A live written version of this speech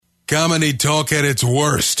Comedy talk at its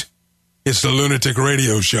worst. It's the Lunatic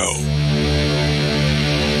Radio Show.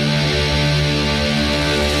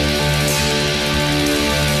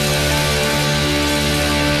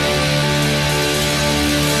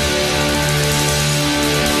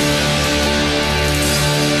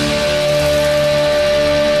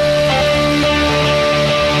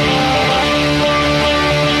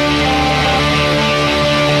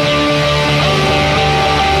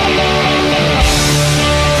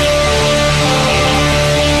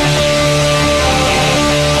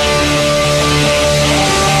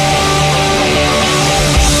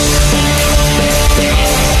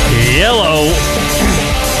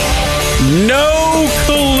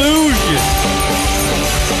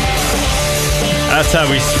 That's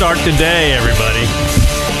how we start the day, everybody.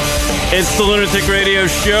 It's the Lunatic Radio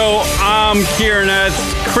Show. I'm Kieran. That's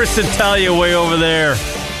Chris Italia way over there.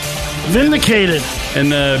 Vindicated. In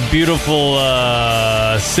the beautiful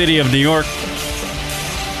city of New York.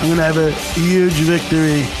 I'm going to have a huge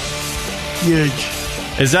victory. Huge.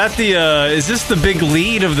 Is that is this the big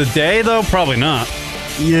lead of the day, though? Probably not.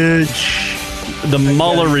 Huge. The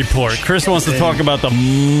Mueller report. Chris wants to talk about the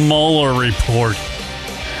Mueller report.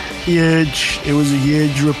 Huge. It was a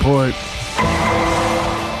huge report.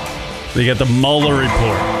 They got the Mueller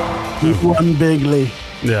report. He won bigly.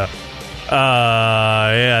 Yeah.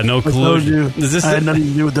 Yeah, no collusion. I had nothing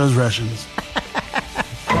to do with those Russians.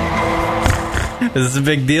 Is this a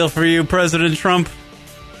big deal for you, President Trump?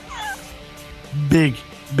 Big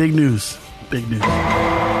news. Big news.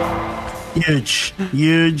 Huge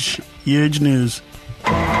news.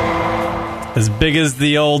 As big as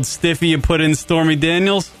the old stiffy you put in Stormy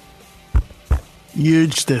Daniels?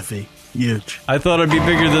 Huge stiffy. Huge. I thought it'd be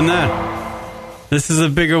bigger than that. This is a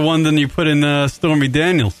bigger one than you put in Stormy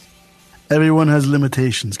Daniels. Everyone has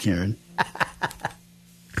limitations, Karen.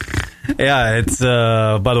 Yeah, it's,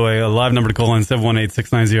 by the way, a live number to call in,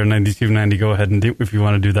 718-690-9290. Go ahead and do if you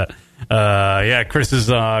want to do that. Yeah, Chris is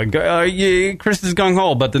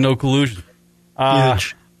gung-ho about the no collusion.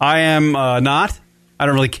 Huge. I am not. I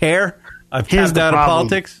don't really care. I've tapped out of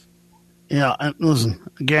politics. Yeah, and listen,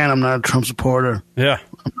 again, I'm not a Trump supporter. Yeah.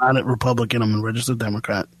 I'm not a Republican. I'm a registered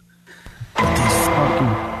Democrat.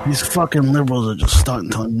 But these fucking liberals are just starting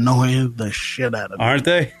to annoy the shit out of me. Aren't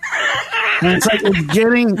they? And it's like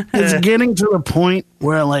it's getting to the point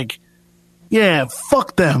where, like, yeah,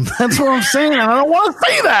 fuck them. That's what I'm saying. I don't want to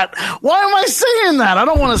say that. Why am I saying that? I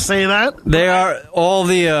don't want to say that.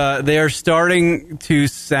 They are starting to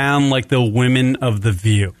sound like the women of The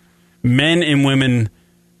View. Men and women.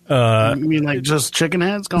 You mean like just chicken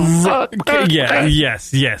heads going? Fuck. Yeah.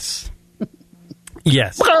 Yes.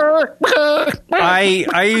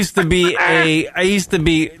 I used to be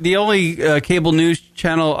the only cable news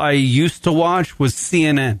channel I used to watch was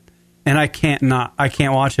CNN, and I can't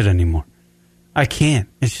watch it anymore. I can't.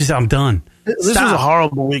 It's just I'm done. This was a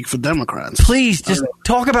horrible week for Democrats. Please just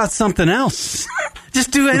talk about something else.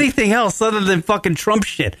 Just do anything else other than fucking Trump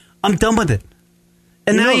shit. I'm done with it.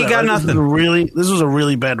 And now you got nothing. This was a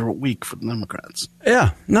really bad week for the Democrats.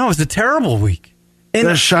 Yeah. No, it was a terrible week. And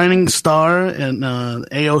the shining star and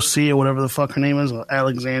AOC or whatever the fuck her name is,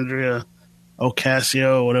 Alexandria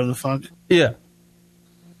Ocasio or whatever the fuck. Yeah.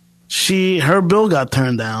 Her bill got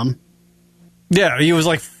turned down. Yeah, he was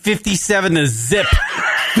like 57 to zip.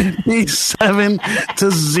 57 to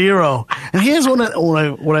 0. And here's what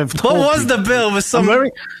I've told What was the bill?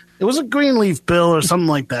 It was a Greenleaf bill or something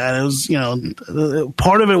like that. It was,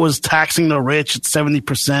 part of it was taxing the rich at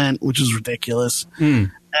 70%, which is ridiculous.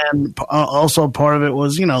 And also part of it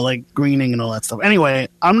was, like greening and all that stuff. Anyway,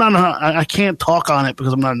 I can't talk on it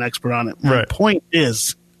because I'm not an expert on it. My point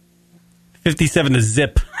is 57 to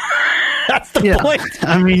zip. That's the point.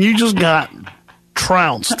 I mean, you just got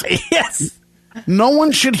trounced. Yes. No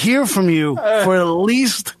one should hear from you for at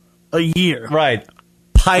least a year. Right.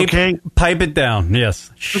 Pipe it down.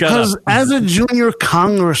 Yes. Shut up. Because as a junior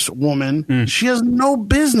congresswoman, she has no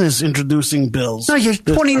business introducing bills. No, she's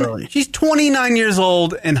 29 years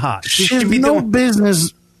old and hot. She has no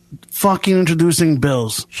business fucking introducing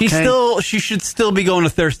bills. She should still be going to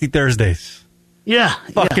Thirsty Thursdays. Yeah.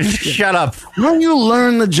 Fucking shut up. Why don't you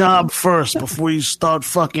learn the job first before you start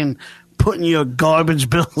fucking putting your garbage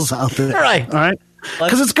bills out there? Right. All right?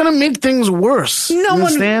 Because it's going to make things worse. No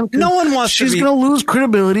one wants She's going to lose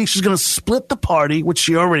credibility. She's going to split the party, which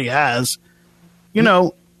she already has.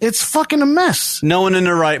 It's fucking a mess. No one in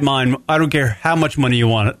their right mind, I don't care how much money you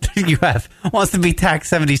wants to be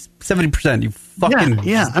taxed 70%. You fucking...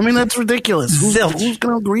 Yeah. I mean, that's ridiculous. Who's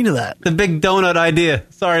going to agree to that? The big donut idea.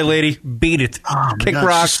 Sorry, lady. Beat it. Oh, Kick God,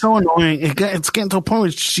 rocks. She's so annoying. It's getting to a point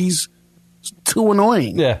where she's It's too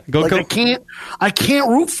annoying. Yeah, I can't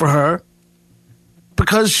root for her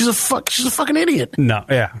because she's a fucking idiot. No,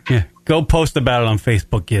 yeah. Go post about it on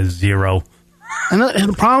Facebook. Get zero. And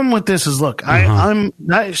the problem with this is, look,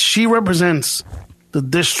 she represents the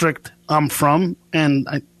district I'm from, and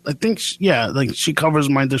I think, she covers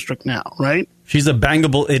my district now, right? She's a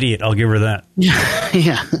bangable idiot. I'll give her that.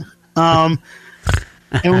 Yeah.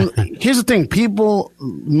 And here's the thing: people,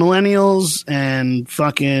 millennials, and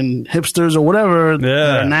fucking hipsters or whatever,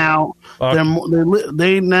 they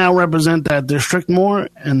now represent that district more,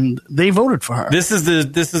 and they voted for her. This is the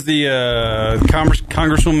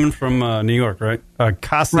congresswoman from New York, right?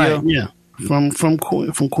 Casio. Right, yeah, from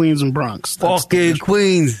Queens and Bronx. Okay,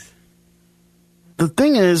 Queens. The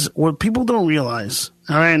thing is, what people don't realize,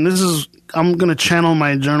 all right, and I'm going to channel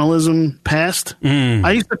my journalism past.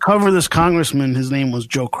 I used to cover this congressman. His name was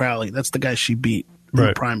Joe Crowley. That's the guy she beat in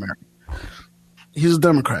the primary. He's a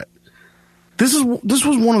Democrat. This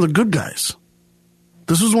was one of the good guys.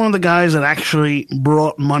 This was one of the guys that actually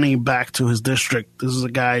brought money back to his district. This is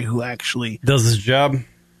a guy who actually does his job,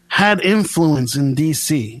 had influence in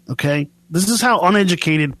D.C., okay? This is how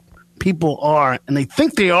uneducated people are, and they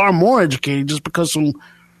think they are more educated just because some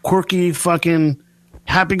quirky fucking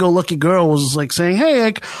happy-go-lucky girl was like saying,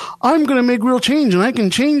 "Hey, I'm going to make real change and I can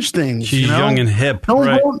change things." She's young and hip.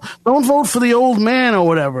 Don't vote for the old man or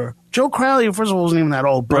whatever. Joe Crowley, first of all, wasn't even that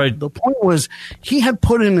old, but the point was he had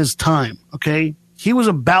put in his time. Okay, he was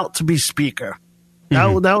about to be speaker.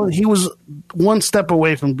 He was one step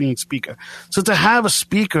away from being speaker. So to have a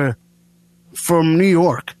speaker from New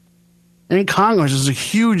York in Congress is a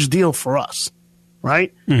huge deal for us,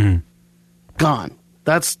 right? Gone.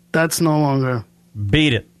 That's no longer.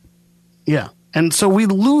 Beat it. Yeah. And so we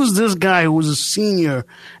lose this guy who was a senior,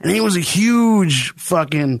 and he was a huge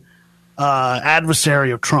fucking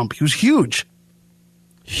adversary of Trump. He was huge.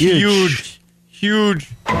 Huge.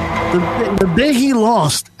 The day he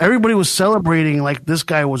lost, everybody was celebrating like this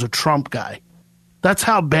guy was a Trump guy. That's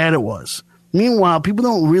how bad it was. Meanwhile, people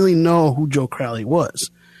don't really know who Joe Crowley was.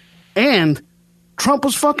 And Trump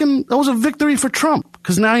was that was a victory for Trump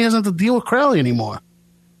because now he doesn't have to deal with Crowley anymore.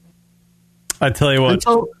 I tell you what,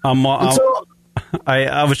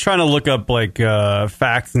 I was trying to look up like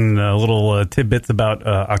facts and little tidbits about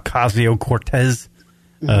Ocasio-Cortez,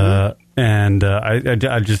 and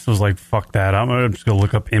I just was like, fuck that. I'm just going to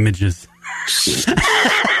look up images.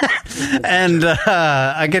 And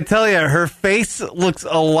I can tell you, her face looks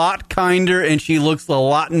a lot kinder and she looks a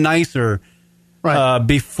lot nicer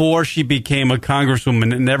before she became a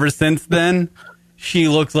congresswoman. And ever since then, she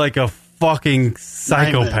looks like a fucking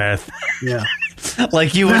psychopath. Yeah.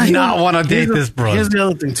 Like you would not want to date this bro. Here's the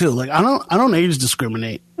other thing too. Like I don't age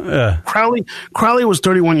discriminate. Crowley was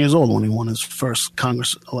 31 years old when he won his first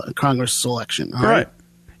Congress election. All right.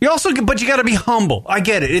 But you got to be humble. I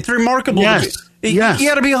get it. It's remarkable. Yes. You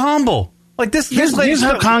got to be humble. Like this. Here's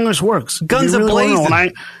how Congress works. Guns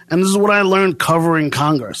a-blazing. And this is what I learned covering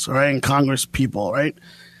Congress. All right, and Congress people. Right.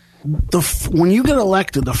 When you get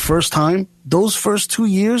elected the first time, those first 2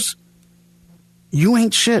 years, you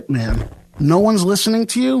ain't shit, man. No one's listening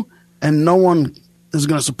to you, and no one is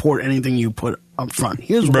going to support anything you put up front.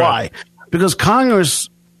 Here's why. Because Congress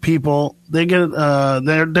people, they get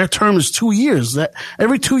their term is 2 years. That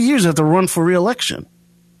every 2 years they have to run for re-election.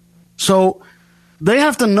 So they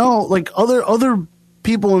have to know, like other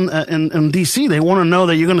people in D.C., they want to know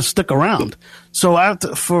that you're going to stick around. So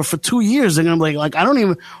for 2 years, they're going to be like,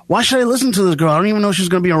 why should I listen to this girl? I don't even know she's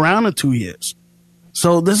going to be around in 2 years.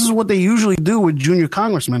 So this is what they usually do with junior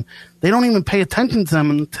congressmen. They don't even pay attention to them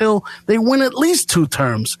until they win at least 2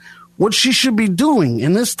 terms. What she should be doing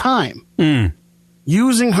in this time,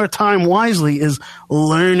 using her time wisely, is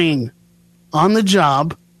learning on the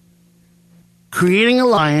job, creating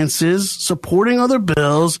alliances, supporting other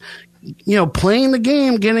bills, playing the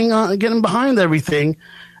game, getting behind everything.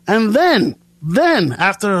 And then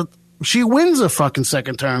after she wins a fucking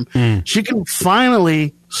second term, she can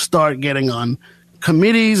finally start getting on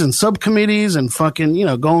committees and subcommittees and fucking,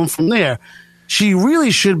 going from there. She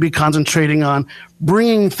really should be concentrating on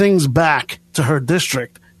bringing things back to her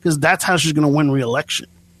district because that's how she's going to win re-election.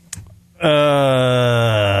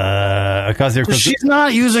 She's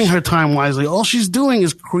not using her time wisely. All she's doing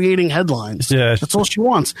is creating headlines. Yeah, that's all she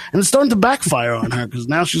wants. And it's starting to backfire on her because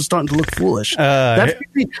now she's starting to look foolish. That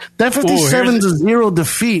 57-0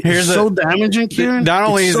 defeat is so damaging, Kieran. Not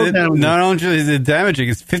only is it damaging,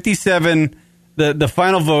 it's 57... The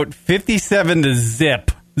final vote,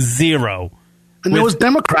 57-0. And there was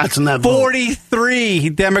Democrats in that 43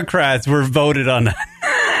 Democrats were voted on that.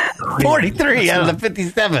 43 out of the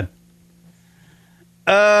 57.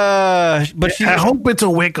 But I hope it's a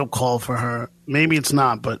wake-up call for her. Maybe it's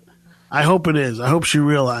not, but I hope it is. I hope she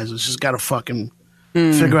realizes she's got to fucking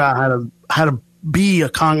figure out how to be a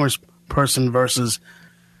congressperson versus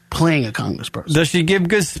playing a congressperson. Does she give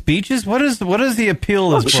good speeches? What is the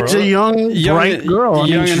appeal of this? She's a young, bright girl.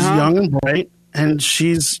 She's young and bright, and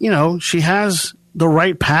she's, she has the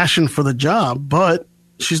right passion for the job, but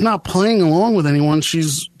she's not playing along with anyone.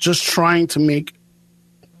 She's just trying to make,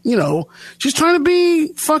 she's trying to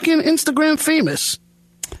be fucking Instagram famous.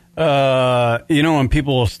 When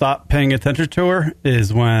people will stop paying attention to her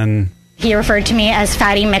is when he referred to me as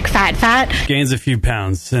Fatty McFat. Gains a few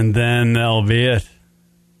pounds, and then that'll be it.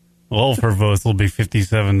 All of her votes will be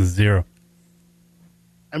 57-0.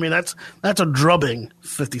 I mean, that's a drubbing,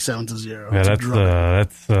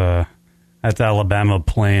 57-0. Yeah, that's Alabama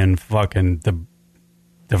playing fucking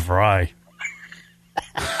DeVry.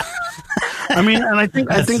 I mean, and I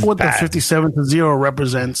think what the 57-0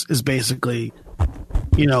 represents is basically,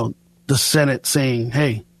 the Senate saying,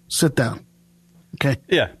 "Hey, sit down." Okay.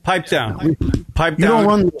 Yeah, pipe down. Pipe down. You don't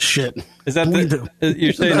run this shit. Is that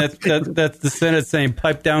you're saying that's the Senate saying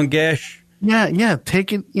pipe down, Gash? Yeah.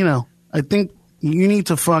 Take it. I think you need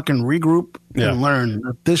to fucking regroup and learn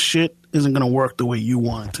that this shit isn't going to work the way you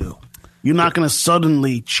want it to. You're not going to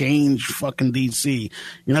suddenly change fucking DC.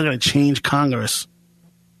 You're not going to change Congress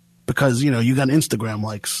because you got Instagram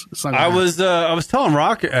likes. It's not I was telling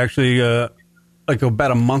Rock actually like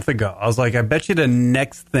about a month ago. I was like, I bet you the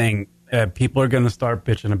next thing people are going to start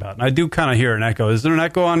bitching about. And I do kind of hear an echo. Is there an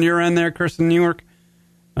echo on your end there, Chris, in New York?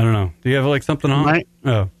 I don't know. Do you have like something on? Right?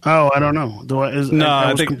 Oh, I don't know.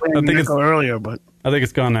 I think it's earlier, but I think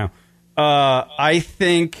it's gone now. I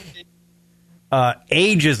think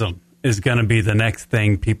ageism is going to be the next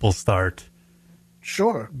thing people start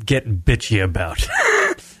getting bitchy about.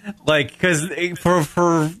 Like, because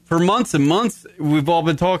for months and months, we've all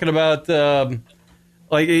been talking about, or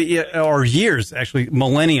years, actually,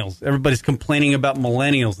 millennials. Everybody's complaining about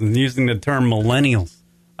millennials and using the term millennials.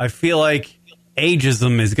 I feel like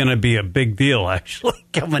ageism is going to be a big deal, actually,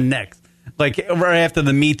 coming next. Like, right after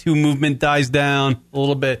the Me Too movement dies down a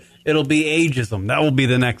little bit, it'll be ageism. That will be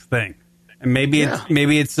the next thing. And maybe a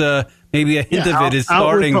hint of it is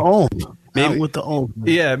starting. Out with the old.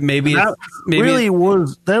 Yeah, maybe her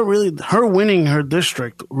winning her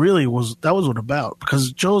district really was what about,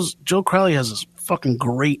 because Joe Crowley has this fucking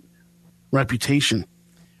great reputation.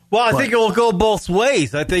 Well, I think it will go both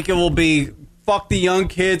ways. I think it will be fuck the young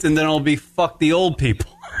kids, and then it'll be fuck the old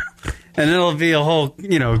people, and it'll be a whole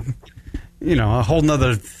a whole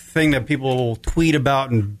nother thing that people will tweet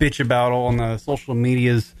about and bitch about all on the social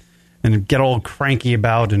medias and get all cranky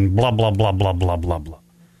about and blah blah blah blah blah blah blah.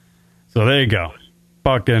 So there you go.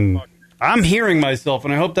 Fucking, I'm hearing myself,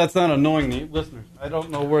 and I hope that's not annoying the listeners. I don't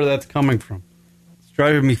know where that's coming from. It's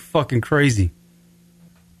driving me fucking crazy.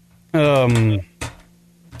 Yeah,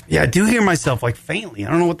 I do hear myself, like, faintly.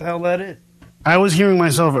 I don't know what the hell that is. I was hearing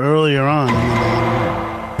myself earlier on.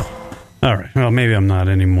 All right. Well, maybe I'm not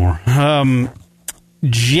anymore.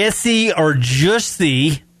 Jussie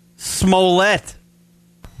Smollett.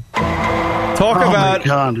 Talk about. My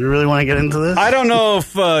God, do you really want to get into this? I don't know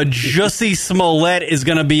if Jussie Smollett is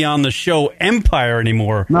going to be on the show Empire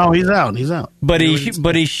anymore. No, he's out. But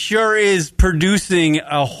he sure is producing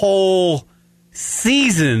a whole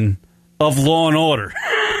season of Law and Order.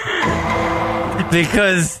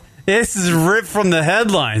 Because this is ripped from the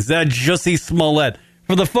headlines. That Jussie Smollett.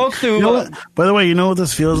 For the folks who, by the way, you know what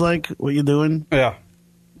this feels like? What you're doing? Yeah,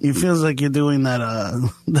 it feels like you're doing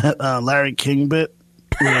that Larry King bit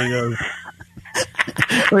where he goes.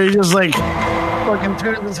 Where he just like fucking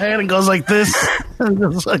turns his head and goes like this.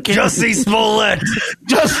 Jussie Smollett.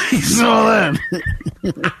 Jussie Smollett.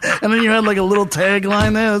 And then you had like a little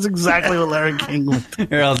tagline there. That's exactly what Larry King would do.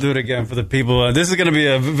 Here, I'll do it again for the people. This is going to be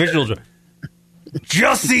a visual joke.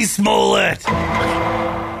 Jussie Smollett.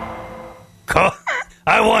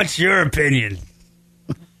 I want your opinion.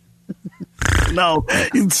 No,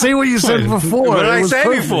 say what you said before. What did I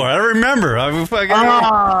say before? I don't remember.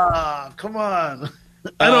 Come on.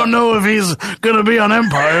 I don't know if he's going to be on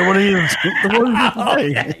Empire. What do you say?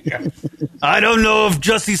 I don't know if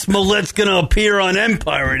Jussie Smollett's going to appear on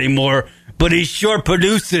Empire anymore, but he's sure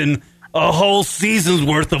producing a whole season's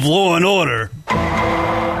worth of Law and Order.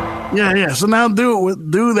 Yeah. So now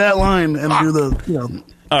do that line and do the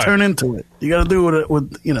turn into it. You got to do it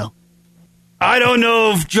with. I don't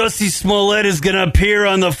know if Jussie Smollett is going to appear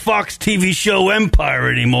on the Fox TV show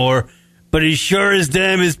Empire anymore, but he sure as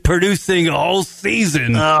damn is producing a whole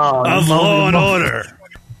season of Law and Order.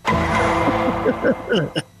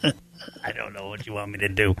 I don't know what you want me to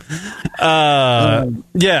do.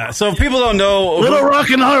 Yeah, so if people don't know... Little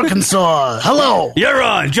Rock in Arkansas. Hello. You're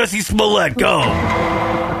on. Jussie Smollett, go.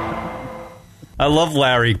 I love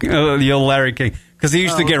Larry, the old Larry King, because he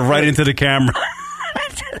used to get right into the camera.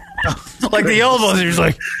 Like the elbows, he's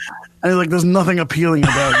like... And like, there's nothing appealing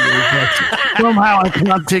about you. But somehow I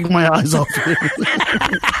cannot take my eyes off you.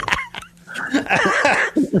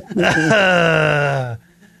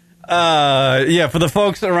 Yeah, for the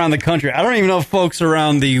folks around the country, I don't even know if folks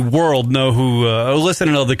around the world know who listen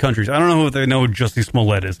in other countries. I don't know if they know who Jussie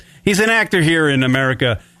Smollett is. He's an actor here in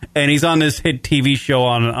America, and he's on this hit TV show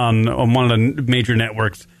on one of the major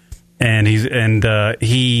networks. And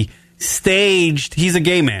he staged. He's a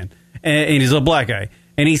gay man, and he's a black guy,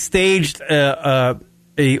 and he staged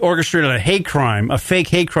he orchestrated a fake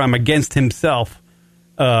hate crime against himself.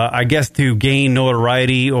 I guess to gain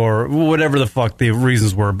notoriety or whatever the fuck the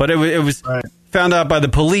reasons were. But it was found out by the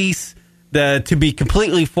police that to be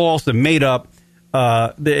completely false and made up.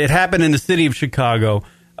 It happened in the city of Chicago.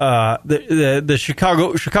 The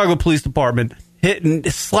Chicago Police Department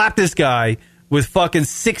slapped this guy with fucking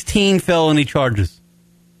 16 felony charges.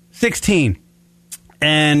 16.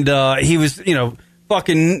 And he was,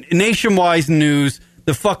 fucking nationwide news,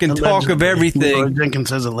 the fucking allegedly. Talk of everything. Lord Jenkins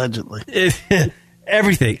says allegedly.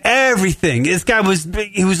 Everything. This guy was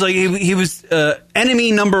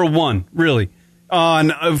enemy number one, really,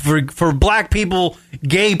 for black people,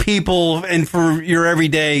 gay people, and for your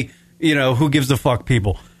everyday, who gives a fuck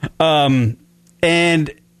people. And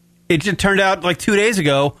it just turned out like 2 days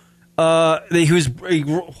ago that he was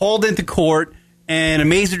hauled into court, and a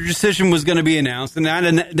major decision was going to be announced, and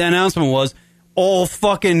the announcement was all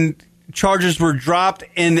fucking charges were dropped,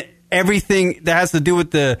 and everything that has to do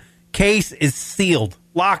with the case is sealed,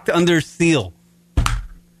 locked under seal.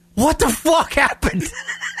 What the fuck happened?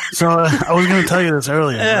 So I was going to tell you this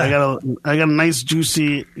earlier. Yeah. I got a nice,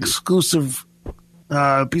 juicy, exclusive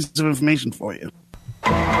piece of information for you.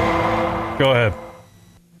 Go ahead.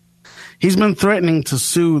 He's been threatening to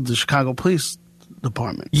sue the Chicago Police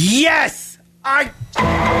Department. Yes, and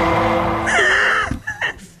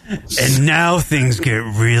now things get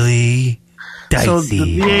really dicey. So the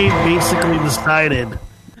DA basically decided.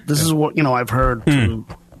 This is what I've heard for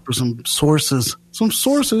some sources.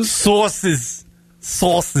 Sources.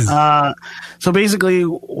 So basically,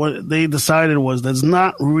 what they decided was there's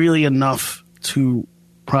not really enough to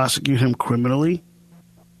prosecute him criminally,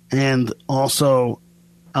 and also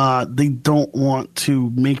they don't want to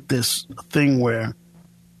make this a thing where,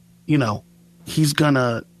 he's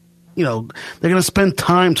gonna, they're gonna spend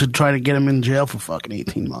time to try to get him in jail for fucking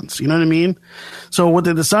 18 months. You know what I mean? So what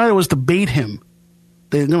they decided was to bait him.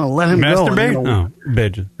 They're going to let him go.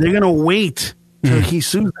 Masturbate? They're going to wait till he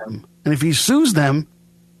sues them. And if he sues them,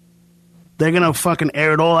 they're going to fucking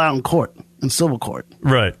air it all out in court, in civil court.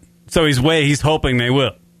 Right. So he's hoping they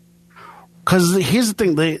will. Because here's the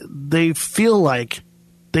thing. They feel like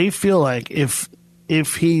if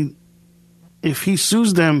he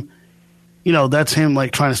sues them, that's him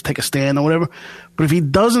like trying to take a stand or whatever. But if he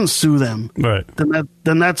doesn't sue them, right,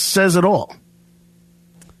 then that says it all.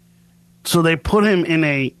 So they put him in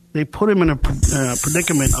a predicament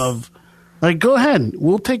of like, go ahead,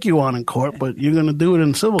 we'll take you on in court, but you're going to do it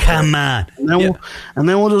in civil court. Come on, and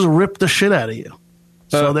then we'll just rip the shit out of you.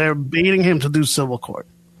 So they're baiting him to do civil court.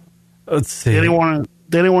 Let's see. They didn't want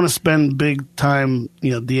to spend big time,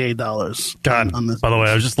 DA dollars. God, on this. By the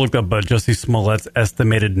way, I just looked up Jussie Smollett's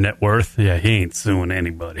estimated net worth. Yeah, he ain't suing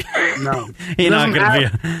anybody. No, he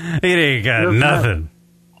ain't got nothing.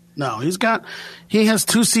 No, he has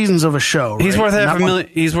 2 seasons of a show. Right? He's worth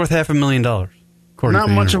 $500,000.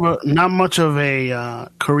 Not much of a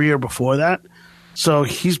career before that. So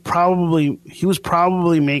he was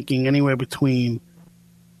probably making anywhere between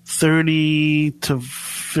 $30,000 to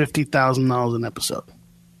 $50,000 an episode.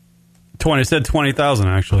 20 said 20,000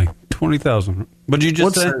 actually. 20,000. What did you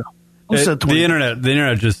just say? Who said 20? The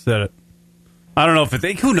internet just said it. I don't know if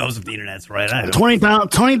who knows if the internet's right. I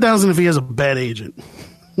don't 20,000 if he has a bad agent.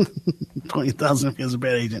 20,000 if he has a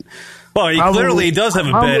bad agent. Well, he clearly does have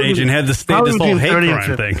a bad agent. Had to stage this whole hate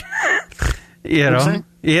crime thing. He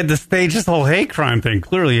had to stage this whole hate crime thing.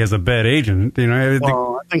 Clearly, he has a bad agent.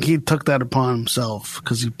 Well, I think he took that upon himself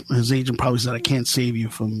because his agent probably said, "I can't save you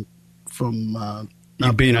from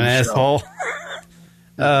you being an asshole."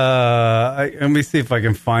 Let me see if I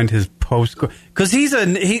can find his post court, because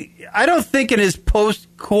I don't think in his post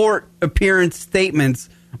court appearance statements,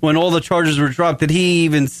 when all the charges were dropped, did he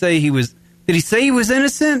even say he was? Did he say he was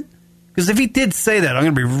innocent? Because if he did say that, I'm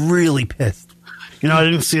going to be really pissed. I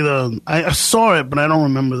didn't see I saw it, but I don't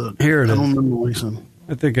remember Here it is. I don't remember what he said.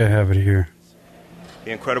 I think I have it here.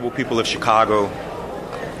 the incredible people of Chicago,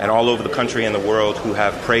 and all over the country and the world who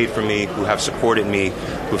have prayed for me, who have supported me,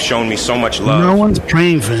 who have shown me so much love. No one's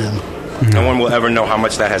praying for him. No one will ever know how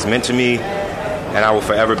much that has meant to me, and I will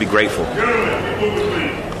forever be grateful.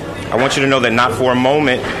 I want you to know that not for a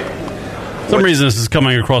moment... For some reason this is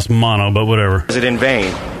coming across mono, but whatever. ...is it in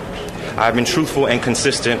vain. I've been truthful and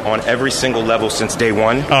consistent on every single level since day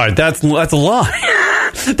one. All right, that's a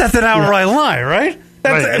lie. That's an outright lie, right?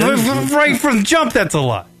 Right from the jump, that's a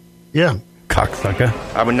lie. Yeah. Cocksucker.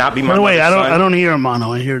 I would not be my By the way, mother's son I don't hear it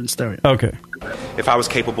mono. I hear it in stereo. Okay. if I was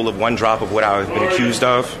capable of one drop of what I've been accused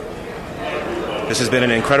of. This has been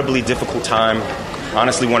an incredibly difficult time,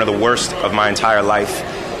 honestly one of the worst of my entire life.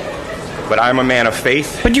 But I'm a man of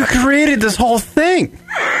faith. But you created this whole thing.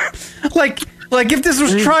 Like if this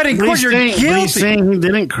was tried in court, you're guilty. But he's saying he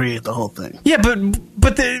didn't create the whole thing. Yeah, but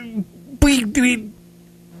we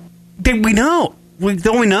know.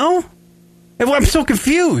 Don't we know? I'm so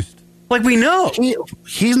confused. Like, we know.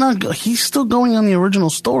 He's not. He's still going on the original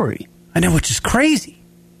story. I know, which is crazy.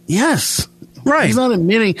 Yes. Right. He's not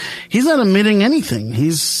admitting anything.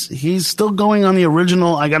 He's still going on the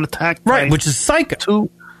original. I got attacked. Right, which is psycho.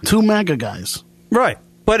 Two MAGA guys. Right,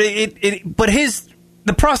 but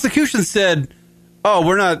the prosecution said, "Oh,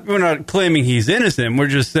 we're not claiming he's innocent. We're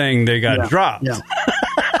just saying they got dropped." Yeah.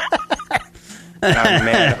 And I'm a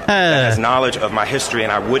man that has knowledge of my history,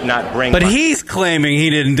 and I would not bring. But he's claiming he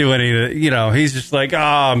didn't do any. He's just like,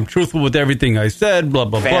 I'm truthful with everything I said. Blah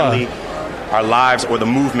blah family, blah. Our lives, or the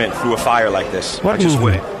movement through a fire like this. What I just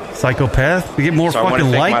movement? wouldn't. Psychopath? We get more So fucking I want to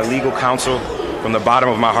thank likes. my legal counsel from the bottom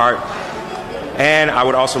of my heart, and I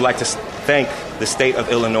would also like to thank the state of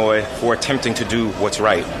Illinois for attempting to do what's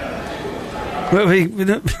right.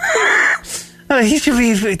 He should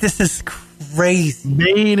be. This is crazy.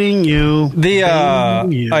 Baiting you.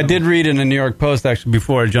 I did read in the New York Post, actually,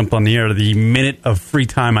 before I jumped on the air, the minute of free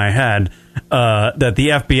time I had, that the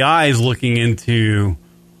FBI is looking into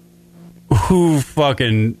who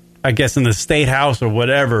fucking, I guess in the state house or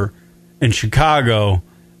whatever in Chicago,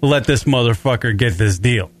 let this motherfucker get this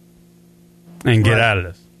deal and get out of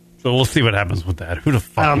this. So we'll see what happens with that. Who the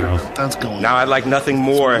fuck knows? That's going. Now I'd like nothing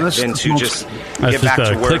more than to just get back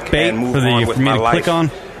to work and move on with my life.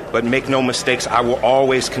 But make no mistakes, I will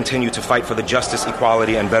always continue to fight for the justice,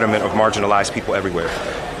 equality, and betterment of marginalized people everywhere.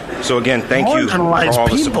 So again, thank you for all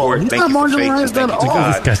the support. Thank you for faith. Thank you to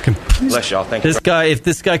God. Bless y'all. Thank you. If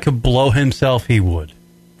this guy could blow himself, he would.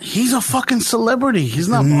 He's a fucking celebrity. He's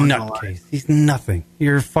not marginalized. He's nothing.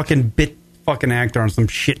 You're a fucking fucking actor on some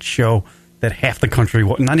shit show that half the country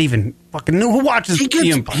not even fucking knew who watches. He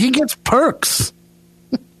gets perks.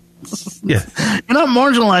 Yeah, you're not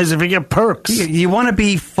marginalized if you get perks. You want to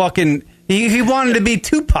be fucking. He wanted to be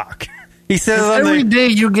Tupac. He says every day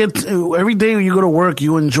you go to work,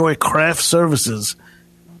 you enjoy craft services.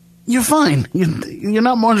 You're fine. You're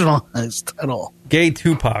not marginalized at all. Gay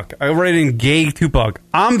Tupac. I write in gay Tupac.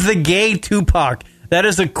 I'm the gay Tupac. That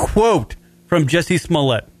is a quote from Jesse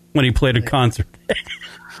Smollett when he played a concert.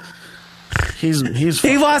 He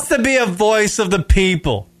wants to be a voice of the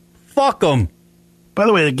people. Fuck him. By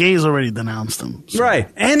the way, the gays already denounced him. So. Right.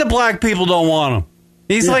 And the black people don't want him.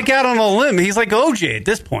 He's like out on a limb. He's like OJ at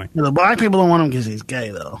this point. Yeah, the black people don't want him because he's gay,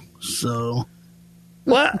 though. So.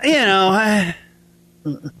 Well, yeah,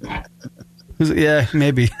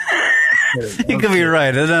 maybe. You could be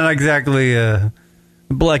right. It's not exactly the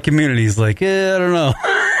black community is like, I don't know.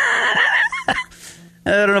 I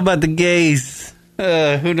don't know about the gays.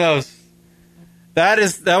 Who knows? That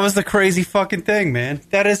was the crazy fucking thing, man.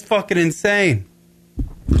 That is fucking insane.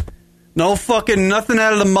 No fucking nothing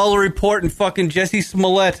out of the Mueller report and fucking Jesse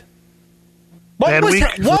Smollett. What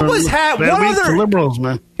other liberals,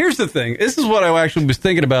 man? Here's the thing. This is what I actually was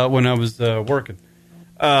thinking about when I was working.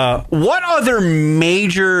 What other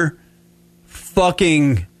major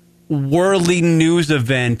fucking worldly news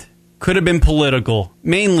event could have been political,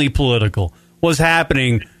 mainly political, was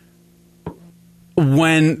happening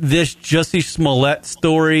when this Jesse Smollett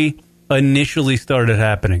story initially started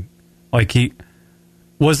happening? Like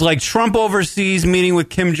was like Trump overseas meeting with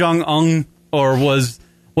Kim Jong-un, or was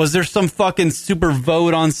there some fucking super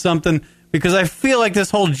vote on something? Because I feel like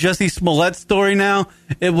this whole Jesse Smollett story now,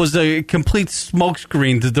 it was a complete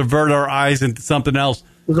smokescreen to divert our eyes into something else.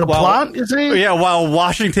 Was it a plot, you saying? Yeah, while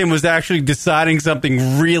Washington was actually deciding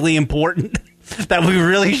something really important that we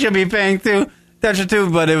really should be paying attention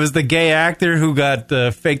to, but it was the gay actor who got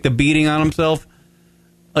faked a beating on himself.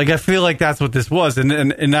 Like, I feel like that's what this was,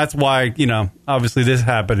 and that's why, obviously this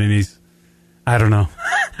happened, and I don't know.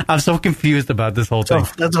 I'm so confused about this whole thing.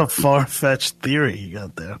 That's a far-fetched theory you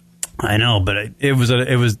got there. I know, but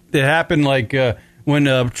it happened like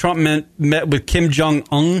when Trump met with Kim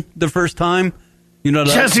Jong-un the first time? You know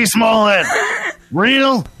that? Jesse Smollett,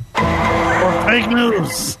 real or fake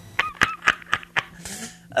news?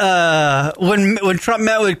 When Trump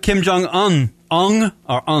met with Kim Jong-un, I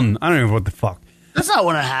don't even know what the fuck. That's not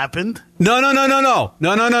when it happened. No.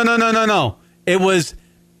 It was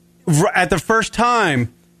at the first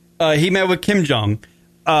time he met with Kim Jong.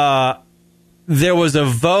 There was a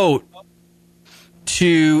vote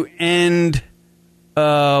to end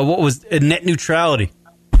net neutrality.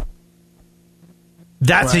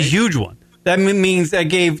 That's a huge one. That means that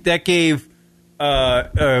gave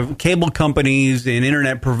cable companies and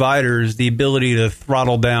internet providers the ability to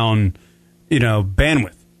throttle down,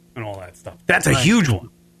 bandwidth and all that stuff. That's a huge one.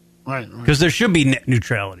 Right. Because there should be net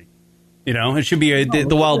neutrality. It should be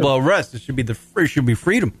the Wild Wild West. It should be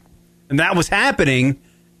freedom, and that was happening.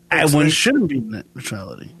 When it shouldn't be net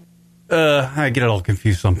neutrality. I get it all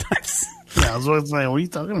confused sometimes. Yeah, I was going to say, what are you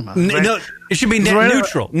talking about? No, it should be net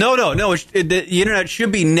neutral. No. The internet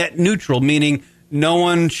should be net neutral, meaning no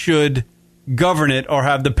one should govern it or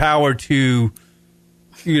have the power to,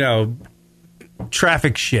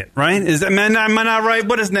 traffic shit. Right? Am I not right?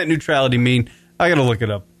 What does net neutrality mean? I got to look it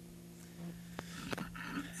up.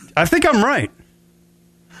 I think I'm right.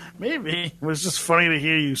 Maybe. It was just funny to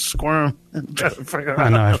hear you squirm and try to figure out. I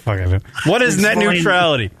know, I fucking do. What is net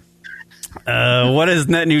neutrality? What is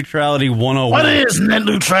net neutrality 101? What is net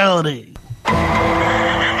neutrality?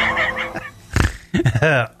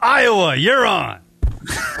 Iowa, you're on.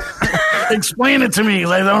 Explain it to me,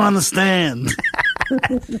 because I don't understand.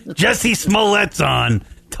 Jesse Smollett's on,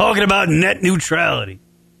 talking about net neutrality.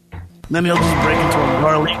 Then he'll just break into a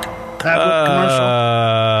garlic tablet commercial.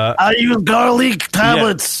 I use garlic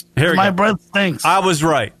tablets. Yeah. My breath stinks. I was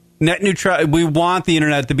right. Net neutrality. We want the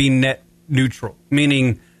internet to be net neutral,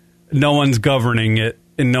 meaning no one's governing it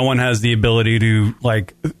and no one has the ability to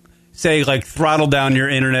throttle down your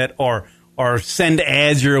internet or send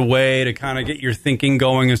ads your way to kind of get your thinking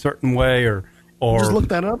going a certain way or just look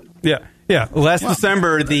that up. Yeah. Last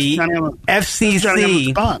December, the FCC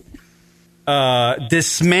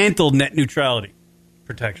dismantled net neutrality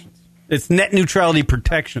protections. It's net neutrality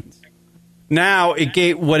protections. Now it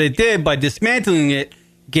gave what it did by dismantling it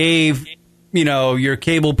gave your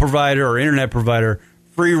cable provider or internet provider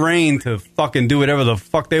free reign to fucking do whatever the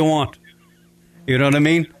fuck they want. You know what I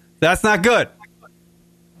mean? That's not good.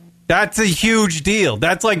 That's a huge deal.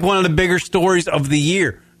 That's like one of the bigger stories of the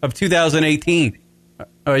year of 2018.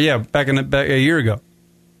 Back a year ago.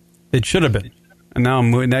 It should have been. And now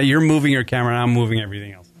you're moving your camera and I'm moving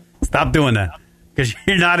everything else. Stop doing that. Because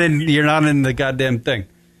you're not in the goddamn thing.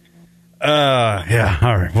 All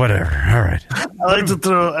right, whatever. All right. I like to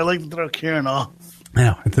throw Karen off. I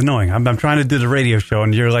know, it's annoying. I'm trying to do the radio show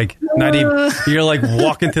and you're like you're like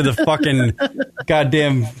walking to the fucking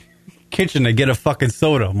goddamn kitchen to get a fucking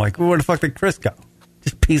soda. I'm like, where the fuck did Chris go?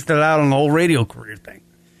 Just pieced it out on the whole radio career thing.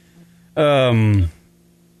 All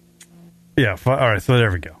right, so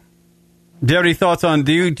there we go. Do you have any thoughts on,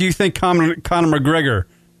 do you think Conor McGregor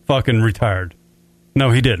fucking retired?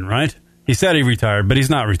 No, he didn't, right? He said he retired, but he's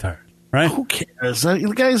not retired, right? Who cares?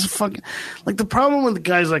 The guy's fucking, the problem with the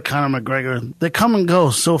guys like Conor McGregor, they come and go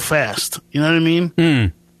so fast. You know what I mean?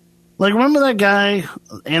 Remember that guy,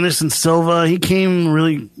 Anderson Silva? He came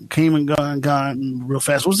and gone real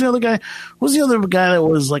fast. What was the other guy? What was the other guy that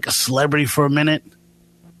was like a celebrity for a minute?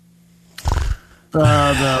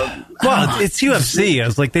 It's UFC. I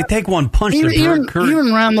was like, they take one punch. Even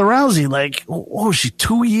Ronda Rousey, was she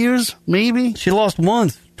 2 years, maybe? She lost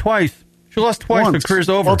twice. She lost twice, her career's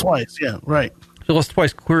over. Oh, twice, yeah, right. She lost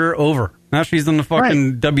twice, career over. Now she's in the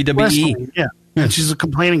fucking WWE. Wrestling, yeah. And she's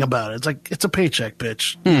complaining about it. It's like, it's a paycheck,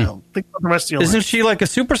 bitch. Think about the rest of your life. Isn't she like a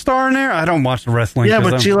superstar in there? I don't watch the wrestling. Yeah,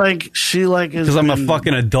 but she is because I'm a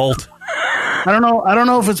fucking adult. I don't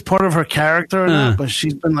know if it's part of her character or not, but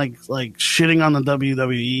she's been like shitting on the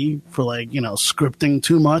WWE for scripting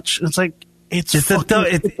too much. It's like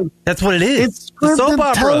that's what it is. It's scripted soap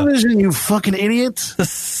opera television, you fucking idiot. The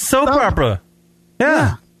soap opera.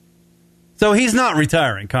 Yeah. So he's not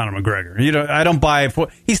retiring, Conor McGregor. I don't buy it for.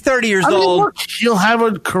 He's 30 years old. Look, he'll have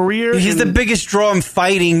a career. He's the biggest draw in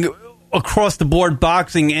fighting across the board,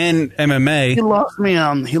 boxing and MMA. He lost me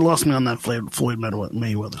on that Floyd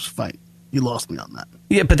Mayweather's fight. He lost me on that.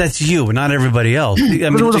 Yeah, but that's you, not everybody else.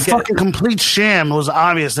 It was a fucking complete sham. It was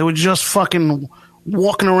obvious. They were just fucking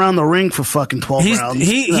walking around the ring for fucking 12 rounds.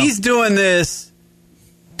 He's doing this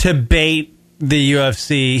to bait the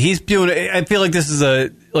UFC. He's doing. I feel like this is a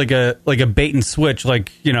bait and switch. He's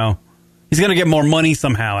going to get more money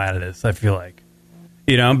somehow out of this. I feel like,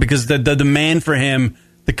 because the demand for him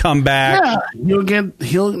to come back. Yeah, he'll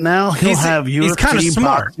have UFC. He's kind of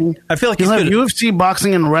smart. Boxing. I feel like he'll have UFC,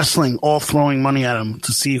 boxing, and wrestling all throwing money at him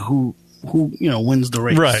to see who wins the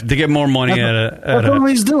race. Right, to get more money that's what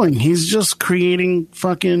he's doing. He's just creating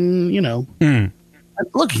fucking,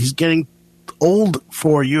 Look, he's getting old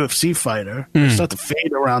for a UFC fighter. He's starting to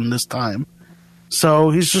fade around this time. So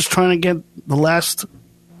he's just trying to get the last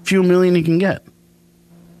few million he can get.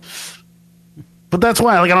 But that's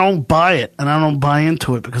why, I don't buy it, and I don't buy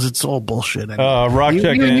into it because it's all bullshit. Rock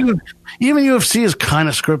check in. Even UFC is kind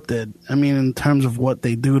of scripted. I mean, in terms of what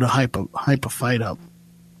they do to hype a fight up.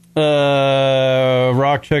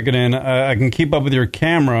 Rock checking in. I can keep up with your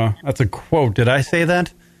camera. That's a quote. Did I say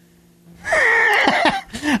that?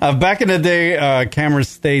 Back in the day, cameras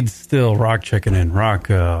stayed still. Rock checking in. Rock,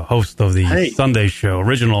 host of the Sunday show,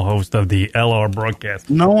 original host of the LR broadcast.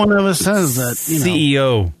 No one ever says that.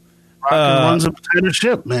 CEO. Rock runs a tighter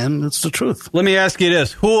ship, man. It's the truth. Let me ask you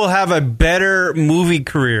this. Who will have a better movie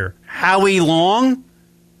career? Howie Long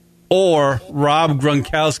or Rob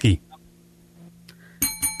Gronkowski?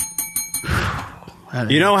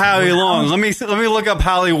 You know Howie Long. Let me look up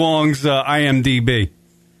Howie Long's IMDb.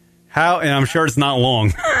 And I'm sure it's not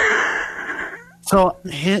long. So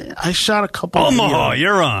I shot a couple Omaha,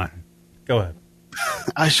 you're on. Go ahead.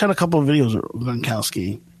 I shot a couple of videos of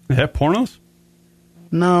Gronkowski. Yeah, pornos?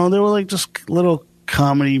 No, they were just little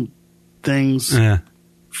comedy things. Yeah.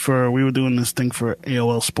 We were doing this thing for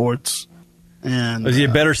AOL Sports. And is he a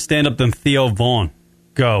better stand-up than Theo Vaughn?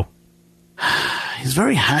 Go. He's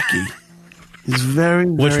very hacky. He's very,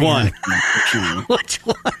 very Which one? hacky. Which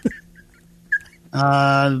one?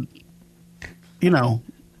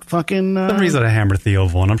 Fucking... the reason I hammer Theo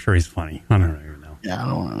Vaughn, I'm sure he's funny. I don't even know. Yeah, I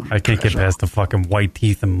don't want to... I can't get past the fucking white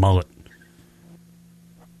teeth and mullet.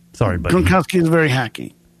 Sorry, buddy. Gronkowski is very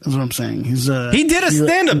hacky. That's what I'm saying. He did a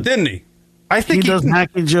stand-up, didn't he? I think he does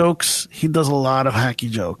hacky jokes. He does a lot of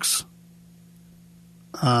hacky jokes.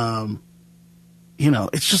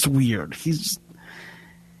 It's just weird.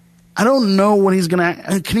 I don't know what he's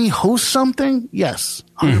gonna. Can he host something? Yes,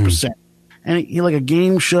 100%. And like a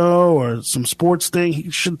game show or some sports thing,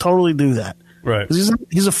 he should totally do that. Right. Because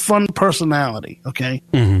he's a fun personality. Okay.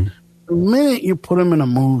 Mm-hmm. The minute you put him in a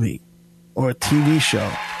movie or a TV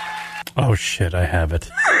show. Oh shit! I have it.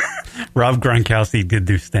 Rob Gronkowski did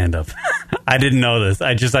do stand-up. I didn't know this.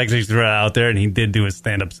 I just actually threw it out there, and he did do a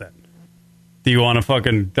stand-up set. Do you want to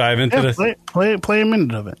fucking dive into this? Play a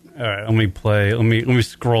minute of it. All right, let me play. Let me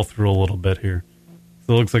scroll through a little bit here.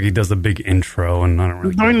 So it looks like he does a big intro, and I don't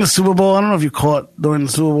really. During the Super Bowl, I don't know if you caught during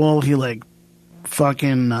the Super Bowl, he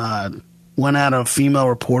fucking went at a female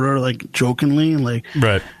reporter jokingly, and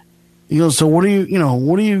right. He goes, "So what do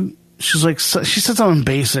you?" She's like, she said something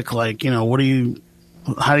basic how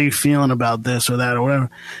are you feeling about this or that or whatever?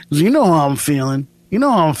 Because you know how I'm feeling. You know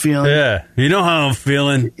how I'm feeling. Yeah, you know how I'm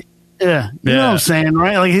feeling. Yeah, you know what I'm saying,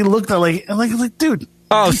 right? He looked at like, dude.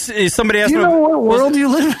 Oh, somebody asked me. You know what world you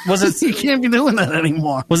live in? Was it? You can't be doing that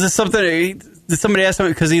anymore. Was it something? Did somebody ask him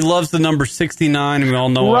because he loves the number 69, and we all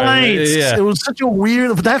know right? Yeah. It was such a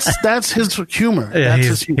weird. But that's his humor. Yeah, that's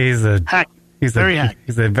his humor. He's a hack. He's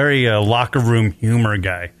a very locker room humor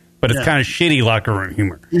guy. But it's kind of shitty locker room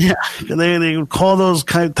humor. Yeah, they would call those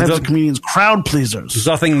types of comedians crowd pleasers. There's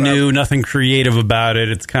nothing new, nothing creative about it.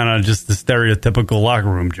 It's kind of just the stereotypical locker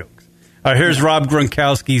room jokes. All right, here's Rob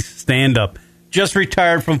Gronkowski's stand-up. Just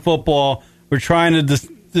retired from football. We're trying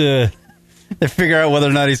to figure out whether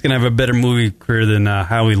or not he's going to have a better movie career than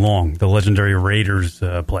Howie Long, the legendary Raiders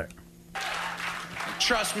player.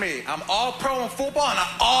 Trust me, I'm all pro in football, and I'm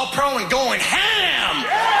all pro in going ham.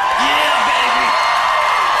 Yeah, baby.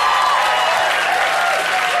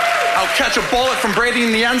 I'll catch a bullet from Brady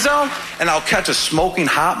in the end zone, and I'll catch a smoking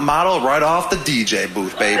hot model right off the DJ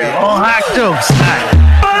booth, baby. All hack jokes.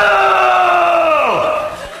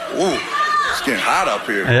 Ooh, it's getting hot up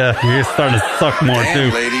here. Yeah, you're starting to suck more, too.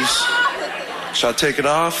 Ladies. Should I take it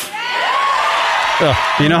off?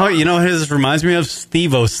 You know what his reminds me of?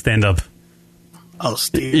 Steve-O's stand-up. Oh,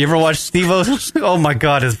 Steve. You ever watch Steve-O's? Oh, my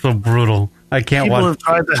God, it's so brutal. I can't watch. People have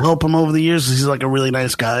tried to help him over the years. He's a really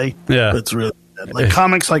nice guy. Yeah. But it's really bad.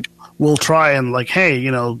 Comics will try and hey,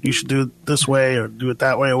 you should do it this way or do it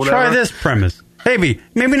that way or whatever. Try this premise. Maybe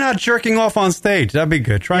not jerking off on stage. That'd be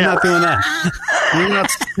good. Try not doing that. Maybe not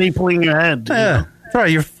stapling your head. Yeah. That's right.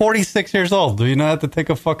 You're 46 years old. Do you not have to take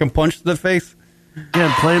a fucking punch to the face?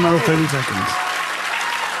 Yeah, play another 30 seconds.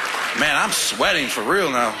 Man, I'm sweating for real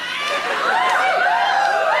now.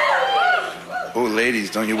 Oh, ladies,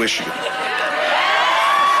 don't you wish you could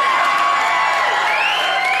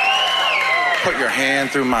put your hand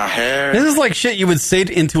through my hair? This is like shit you would say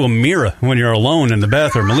into a mirror when you're alone in the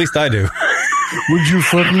bathroom. At least I do. Would you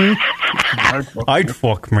fuck me? I'd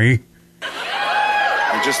fuck me.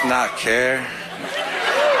 And just not care.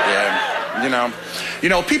 Yeah, you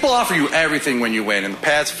know, people offer you everything when you win, and the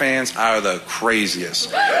Pats fans are the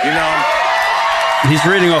craziest. You know. He's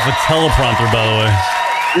reading off a teleprompter, by the way.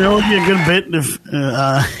 You know, it would be a good bit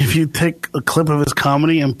if you take a clip of his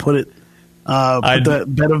comedy and put it. Put that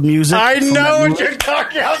bed of music. I know what you're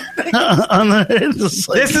talking about.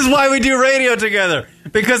 This is why we do radio together,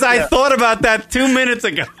 because I thought about that 2 minutes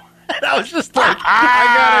ago. And I was just like, I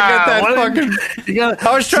gotta get that fucking.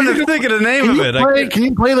 I was trying to think of the name of it. Can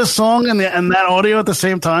you play the song and that audio at the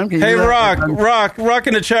same time? Hey, Rock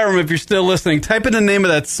in the chat room, if you're still listening, type in the name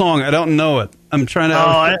of that song. I don't know it. I'm trying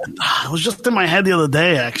to. It was just in my head the other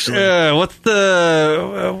day, actually. Yeah, what's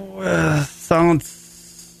the Silence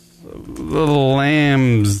the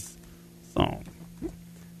Lambs song?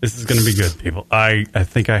 This is going to be good, people. I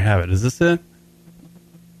think I have it. Is this it?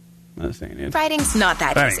 Writing's not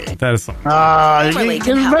that easy. That is something.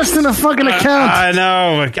 Invest in a fucking account. I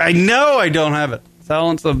know I don't have it.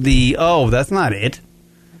 Silence of the... Oh, that's not it.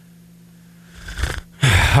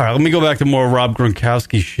 All right, let me go back to more Rob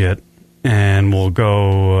Gronkowski shit, and we'll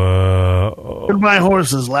go... Goodbye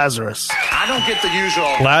Horses, Lazarus. I don't get the usual...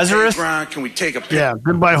 Lazarus? Hey, Gronk, can we take a picture? Yeah,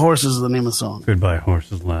 Goodbye Horses is the name of the song. Goodbye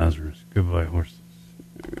Horses, Lazarus. Goodbye Horses.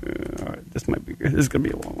 All right, this might be good. This is going to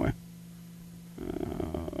be a long way.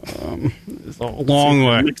 It's a long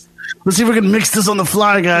way. Let's see if we can mix this on the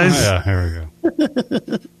fly, guys. Yeah, here we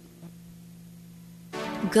go.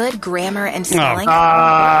 Good grammar and spelling.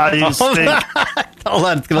 You stink. Hold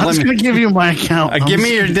on. I'm just going to give you my account. Give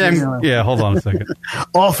me your damn... Yeah, hold on a second.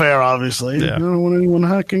 Off air, obviously. Yeah. I don't want anyone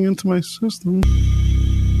hacking into my system.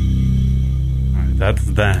 All right, that's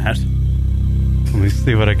that. Let me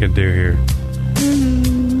see what I can do here.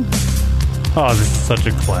 Oh, this is such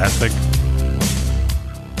a classic.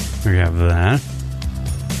 We have that.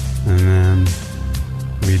 And then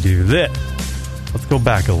we do this. Let's go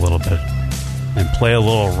back a little bit and play a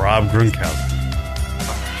little Rob Gronkowski.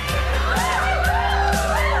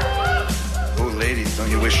 Oh, ladies,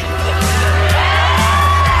 don't you wish you could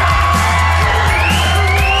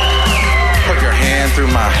put your hand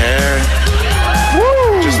through my hair?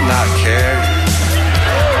 Woo! Just not care.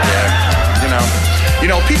 Yeah, you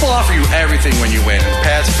know, people offer you everything when you win.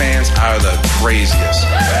 Pats fans are the craziest.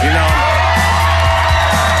 You know?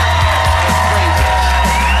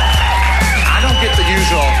 I don't get the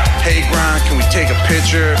usual, hey, Gronk, can we take a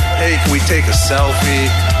picture? Hey, can we take a selfie?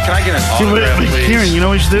 Can I get an autograph, please? Kieran, you know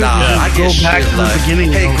what you should do? Nah, I go back to the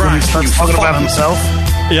beginning. Hey, Gronk, when he starts talking about himself.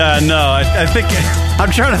 Yeah, no, I think... I'm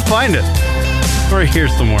trying to find it. Right here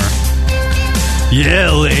somewhere.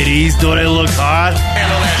 Yeah, ladies, don't I look hot?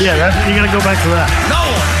 Yeah, you gotta go back to that. No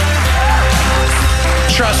one.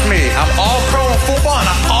 Trust me, I'm all pro in football and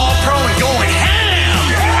I'm all pro in going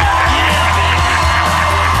ham. Yeah.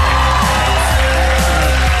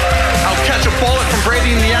 I'll catch a bullet from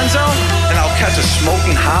Brady in the end zone, and I'll catch a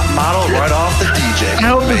smoking hot model right off the DJ.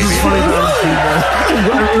 I hope this is funny to other people.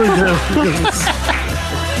 I really do.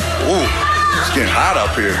 Ooh, it's getting hot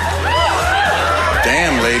up here.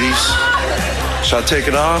 Damn, ladies. Shall I take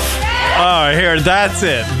it off? Oh, here, that's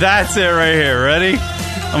it. That's it right here. Ready?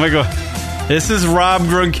 I'm going to go. This is Rob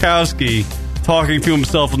Gronkowski talking to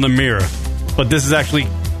himself in the mirror. But this is actually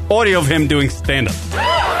audio of him doing stand-up.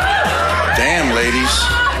 Damn, ladies.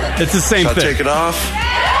 It's the same Shall thing. I take it off?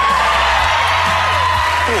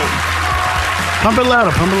 Ooh. Pump it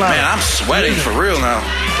louder, pump it louder. Man, I'm sweating for real now.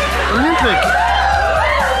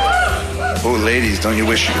 Oh, ladies, don't you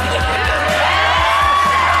wish you could...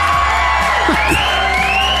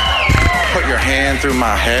 put your hand through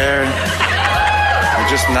my hair and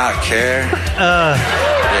just not care. Yeah,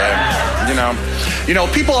 you know,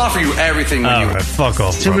 people offer you everything when you fuck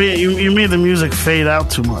off. You made the music fade out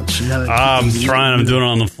too much. I'm trying. I'm doing it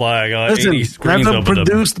on the fly. I got 80 screens that's a opened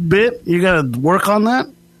produced up. bit. You got to work on that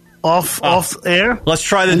off air. Let's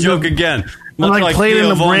try the joke again. Like play it in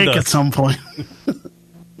the break at some point.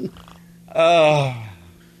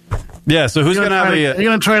 Yeah. So who's gonna have Are you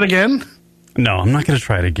gonna try it again? No, I'm not going to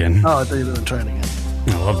try it again. Oh, I thought you were going to try it again.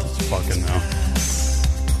 I love this fucking now.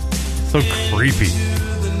 So creepy.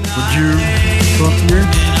 Would you talk to me?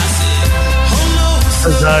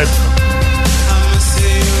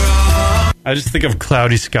 I just think of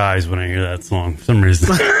Cloudy Skies when I hear that song for some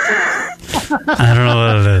reason. I don't know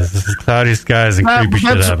what it is. This is Cloudy Skies and creepy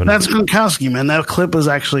shit happening. That's Gronkowski, man. That clip is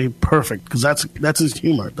actually perfect because that's his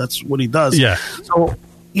humor. That's what he does. Yeah. So...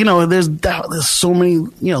 You know, there's so many.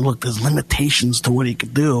 You know, look, there's limitations to what he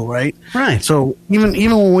could do, right? Right. So even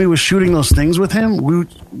when we were shooting those things with him,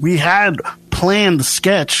 we had planned the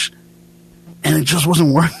sketch and it just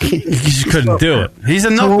wasn't working. He just couldn't do it. He's a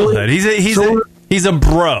knucklehead. He's a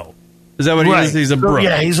bro. Is that what he is? He's a bro.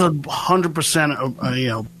 Yeah, he's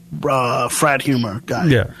 100% frat humor guy.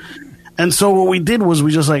 Yeah. And so what we did was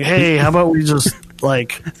we just like, hey, how about we just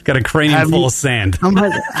like... It's got a cranium full of sand. I'm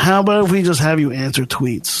like, how about if we just have you answer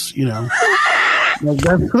tweets, you know? Like,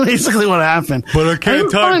 that's basically what happened. But I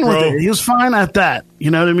can't type, bro. He was fine at that.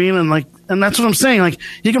 You know what I mean? And that's what I'm saying. Like,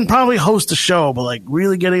 you can probably host a show, but like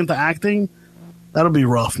really getting into acting, that'll be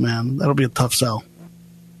rough, man. That'll be a tough sell.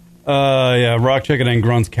 Yeah, Rock Chicken and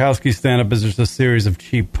Gronkowski stand-up is just a series of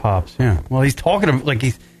cheap pops. Yeah. Well, he's talking to, like,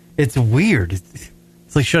 it's weird.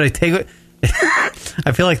 It's like, should I take it?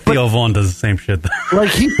 I feel like Theo Vaughn does the same shit, though. Like,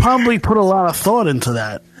 he probably put a lot of thought into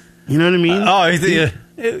that. You know what I mean? I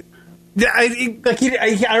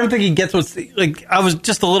don't think he gets what's, like, I was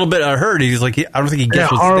just a little bit hurt. He's like, I don't think he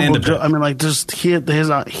gets what's stand-up. I mean, like, just he has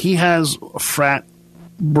a frat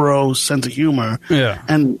bro sense of humor. Yeah.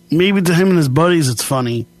 And maybe to him and his buddies it's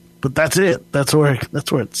funny, but that's it. That's where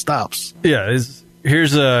it stops. Yeah,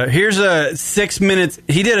 here's a 6 minutes.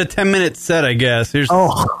 He did a 10-minute set, I guess. Here's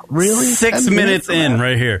really 6 minutes in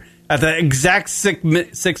right here at the exact 6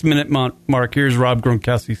 minute mark. Here's Rob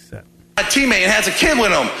Gronkowski's set. My teammate has a kid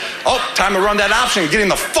with him. Oh, time to run that option. Get him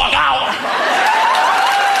the fuck out.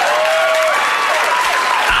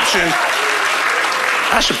 Option.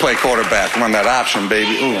 I should play quarterback. Run that option,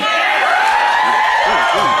 baby. Ooh.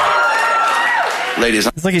 Ladies,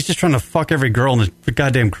 it's like he's just trying to fuck every girl in the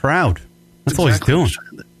goddamn crowd. That's all he's doing.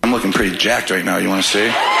 I'm looking pretty jacked right now. You want to see?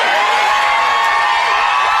 He's just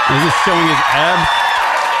showing his abs.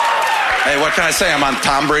 Hey, what can I say? I'm on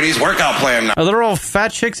Tom Brady's workout plan now. Are there all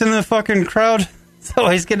fat chicks in the fucking crowd? So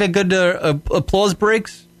he's getting a good applause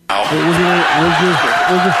breaks? Was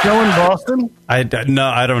the show in Boston? I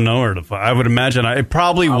don't know where to find. I would imagine it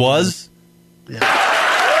probably was. Yeah.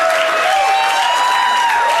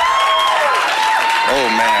 Oh,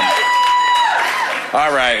 man.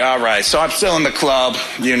 All right. So I'm still in the club.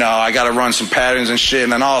 You know, I got to run some patterns and shit.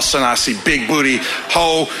 And then all of a sudden I see big booty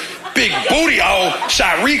ho,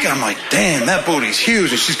 Sharika. I'm like, damn, that booty's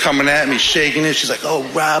huge. And she's coming at me, shaking it. She's like, oh,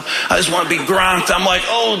 Rob, I just want to be gronked. I'm like,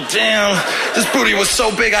 oh, damn. This booty was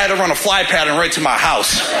so big, I had to run a fly pattern right to my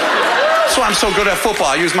house. That's why I'm so good at football.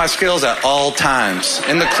 I use my skills at all times.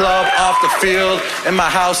 In the club, off the field, in my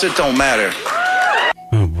house, it don't matter.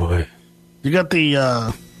 Oh, boy. You got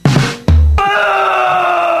the...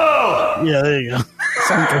 Yeah, there you go.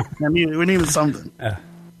 Something. We needed something. Yeah.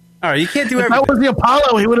 All right, you can't do everything. If that was the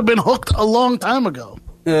Apollo, he would have been hooked a long time ago.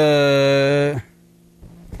 I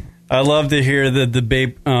love to hear the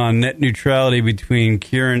debate on net neutrality between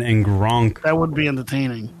Kieran and Gronk. That would be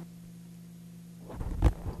entertaining.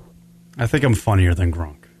 I think I'm funnier than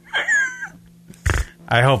Gronk.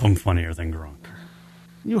 I hope I'm funnier than Gronk.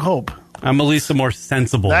 You hope. I'm at least more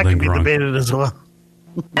sensible than Gronk. That could be debated as well.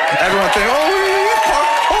 Everyone thinks,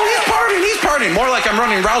 he's partying. More like I'm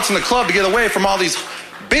running routes in the club to get away from all these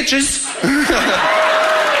bitches.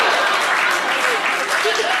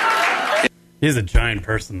 He's a giant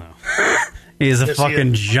person, though. He's a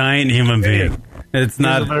fucking giant human being. It's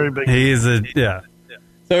not. He's a very big. Yeah.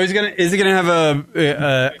 So is he gonna have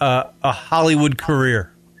a Hollywood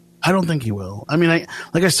career? I don't think he will. I mean,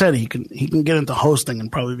 like I said, he can get into hosting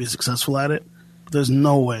and probably be successful at it. There's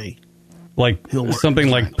no way. Like something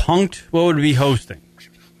like Punk'd. What would be hosting?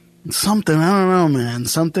 Something, I don't know, man.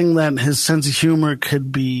 Something that his sense of humor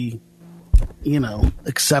could be,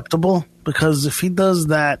 acceptable. Because if he does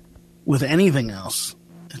that with anything else,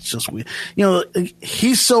 it's just weird.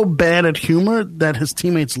 He's so bad at humor that his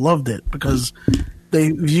teammates loved it because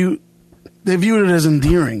they viewed it as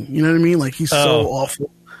endearing. You know what I mean? Like, he's so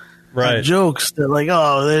awful. Right. Jokes that, like,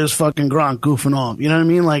 oh, there's fucking Gronk goofing off. You know what I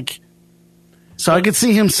mean? Like, so I could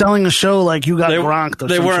see him selling a show like You Got Gronked.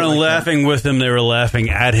 They weren't laughing with him; they were laughing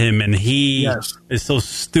at him, and he is so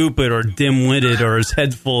stupid or dim-witted or his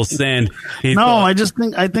head's full of sand.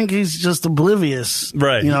 I think he's just oblivious.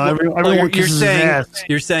 Right? Everyone kisses his ass.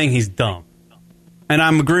 You're saying he's dumb, and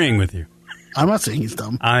I'm agreeing with you. I'm not saying he's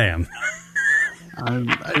dumb. I am. I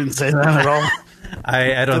didn't say that at all.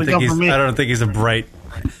 I don't think he's a bright.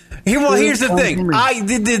 Here's the thing.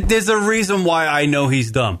 There's a reason why I know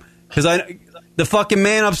he's dumb because the fucking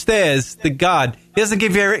man upstairs, the God, he doesn't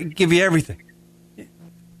give you everything.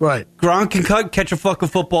 Right. Gronk can catch a fucking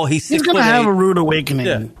football. He's going to have a rude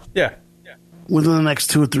awakening. Yeah. Within the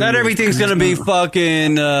next 2 or 3 Not years. everything's going to be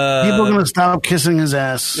fucking... people are going to stop kissing his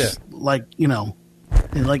ass. Yeah. Like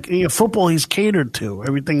football he's catered to.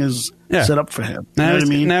 Everything is set up for him. You know what I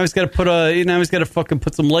mean? Now he's got to fucking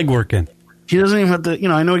put some legwork in. he doesn't even have to,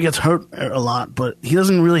 I know he gets hurt a lot, but he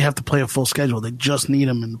doesn't really have to play a full schedule. They just need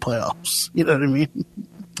him in the playoffs. You know what I mean?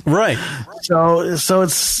 Right. So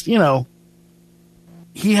it's, he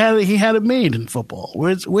had it made in football.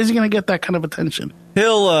 Where's he going to get that kind of attention?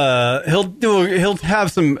 He'll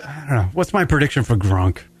have some, I don't know. What's my prediction for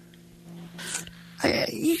Gronk?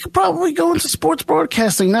 He could probably go into sports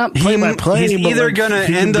broadcasting, not play-by-play. He's either going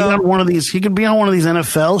to end up on one of these. He could be on one of these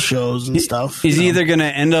NFL shows and stuff. He's either going to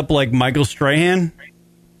end up like Michael Strahan.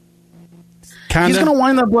 He's going to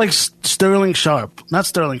wind up like Sterling Sharp, not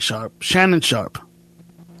Sterling Sharp, Shannon Sharp,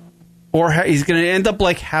 or he's going to end up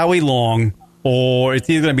like Howie Long, or it's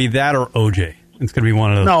either going to be that or OJ. It's going to be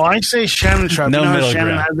one of those. No, I say Shannon Sharp. No,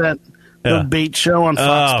 Shannon had that debate show on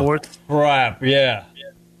Fox Sports. Crap, yeah.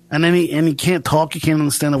 And then he can't talk. You can't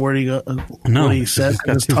understand the word what he says.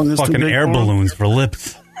 He's got two fucking air balloons for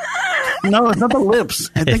lips. No, it's not the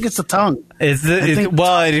lips. I think it's the tongue. It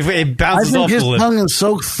bounces off the lips. His tongue is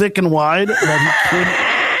so thick and wide that he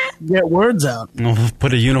can't get words out. We'll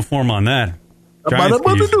put a uniform on that. Shut up,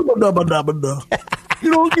 Skip.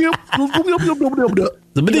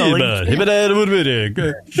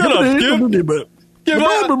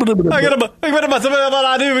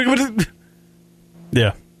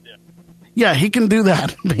 Yeah. Yeah, he can do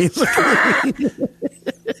that, basically.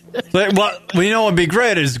 But what would be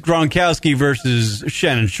great is Gronkowski versus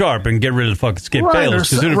Shannon Sharp and get rid of the fucking Skip Bayless.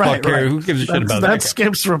 Who gives a shit about that? That's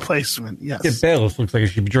Skip's replacement, yes. Skip Bayless looks like he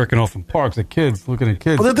should be jerking off in parks at kids, looking at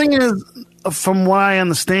kids. Well, the thing is, from what I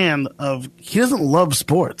understand, he doesn't love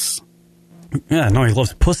sports. Yeah, no, he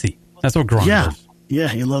loves pussy. That's what Gronk loves. Yeah,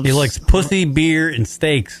 he likes pussy, beer, and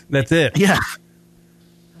steaks. That's it. Yeah.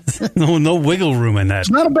 No wiggle room in that. It's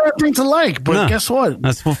not a bad thing to like, but guess what?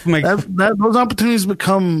 That's what makes those opportunities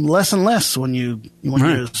become less and less when your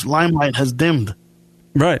limelight has dimmed.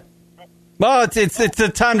 Right. Well, it's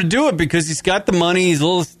the time to do it because he's got the money. He's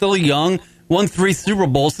still young. Won 3 Super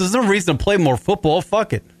Bowls. There's no reason to play more football.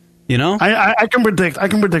 Fuck it. You know. I can predict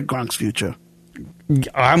Gronk's future.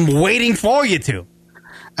 I'm waiting for you to.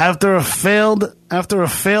 After a failed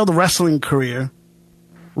wrestling career,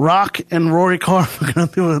 Rock and Rory Karr are going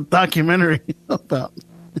to do a documentary about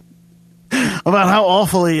how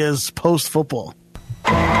awful he is post football.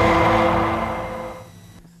 I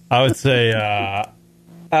would say, I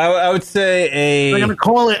would say they're going to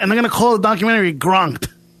call it, and they're going to call the documentary Gronked.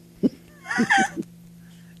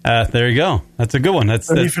 There you go. That's a good one. That's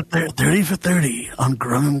 30 for 30 on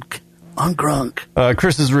Gronk. On Gronk.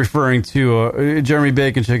 Chris is referring to Jeremy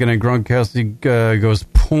Bacon chicken and Gronkowski goes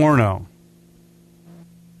porno.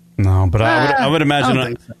 No, but I would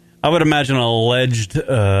imagine I would imagine an alleged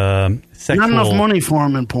sexual. Not enough money for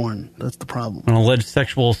him in porn. That's the problem. An alleged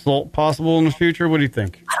sexual assault possible in the future. What do you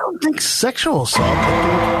think? I don't think sexual assault.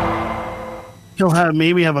 I think he'll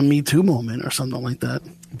maybe have a Me Too moment or something like that.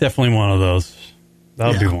 Definitely one of those. That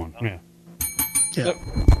would be one. Yeah. Yeah.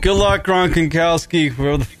 Good luck, Gronkowski,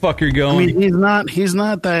 wherever the fuck you're going. I mean, he's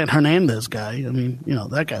not that Hernandez guy. I mean,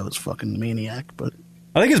 that guy was fucking maniac, but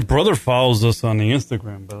I think his brother follows us on the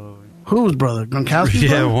Instagram, by the way. Whose brother? Gronkowski's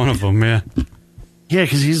brother? One of them, yeah. Yeah,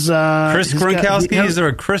 because he's Chris Gronkowski. Is there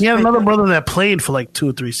a Chris? He had another brother that played for like 2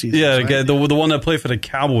 or 3 seasons. Yeah, right? the one that played for the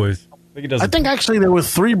Cowboys. I think actually there were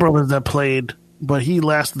 3 brothers that played, but he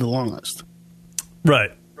lasted the longest.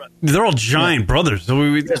 Right. They're all giant brothers. So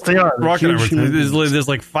yes, they are. There's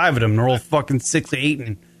like 5 of them. They're all fucking 6, 8,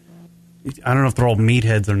 and I don't know if they're all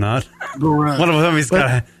meatheads or not. Right. One of them has got to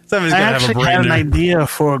have a brain. I actually had an idea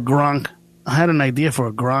for a Gronk. I had an idea for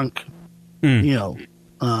a Gronk,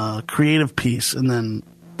 creative piece, and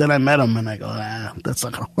then I met him, and I go, that's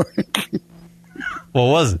not gonna work. What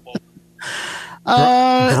was it?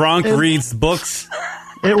 Gronk reads books.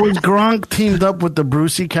 It was Gronk teamed up with the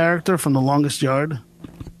Brucey character from The Longest Yard.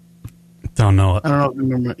 Don't know it. I don't know if you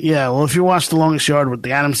remember. Yeah, well, if you watch The Longest Yard with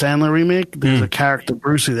the Adam Sandler remake, there's a character,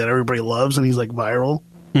 Brucey, that everybody loves, and he's like viral.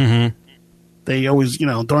 Mm-hmm. They always,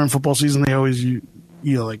 during football season, they always, do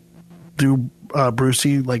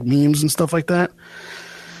Brucey like memes and stuff like that.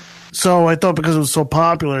 So I thought because it was so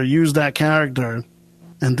popular, use that character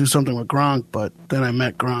and do something with Gronk. But then I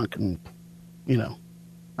met Gronk, and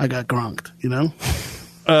I got Gronked.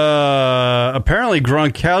 Apparently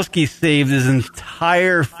Gronkowski saved his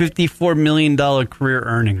entire $54 million career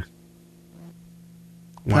earnings.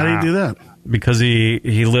 Wow. How did he do that? Because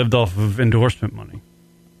he lived off of endorsement money.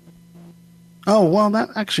 Oh, well, that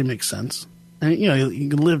actually makes sense. And, you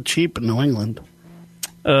can live cheap in New England.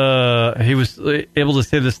 He was able to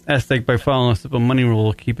save this estate by following a simple money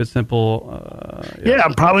rule. Keep it simple.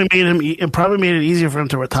 It probably made it easier for him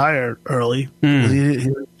to retire early. He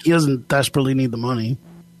doesn't desperately need the money.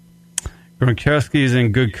 Gronkowski is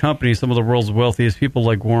in good company. Some of the world's wealthiest people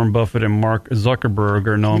like Warren Buffett and Mark Zuckerberg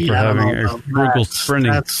are known for having a frugal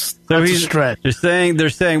spending. That's a stretch. They're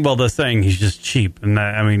saying he's just cheap, and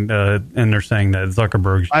and they're saying that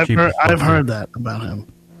Zuckerberg's cheap. I've heard that about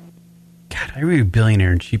him. God, I read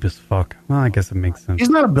billionaire and cheap as fuck. Well, I guess it makes sense. He's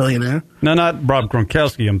not a billionaire. No, not Rob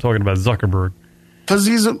Gronkowski. I'm talking about Zuckerberg. Because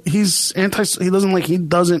he's anti. He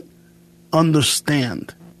doesn't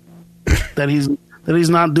understand that he's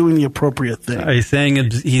not doing the appropriate thing. Are you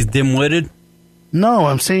saying he's dim-witted? No,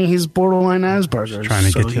 I'm saying he's borderline Asperger's.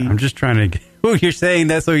 I'm just trying to get. Oh, you're saying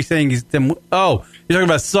that? So you're saying he's dim? Oh, you're talking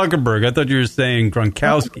about Zuckerberg. I thought you were saying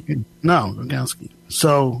Gronkowski. No, Gronkowski.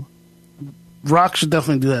 So Rock should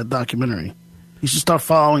definitely do that documentary. You should start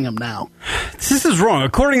following him now. This is wrong.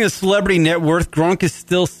 According to Celebrity Net Worth, Gronk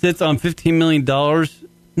still sits on $15 million.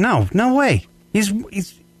 No way.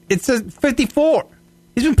 It says 54.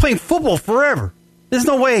 He's been playing football forever. There's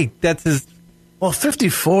no way that's his. Well,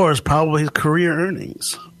 54 is probably his career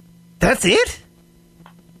earnings. That's it?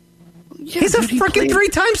 Yeah, he's a freaking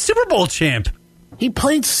 3-time Super Bowl champ. He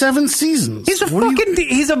played 7 seasons. He's a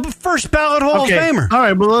first ballot Hall of Famer. All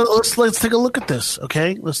right, but let's take a look at this.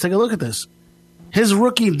 Okay, let's take a look at this. His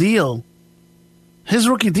rookie deal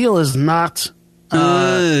is not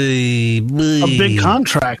a big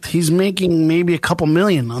contract. He's making maybe a couple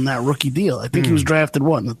million on that rookie deal. I think he was drafted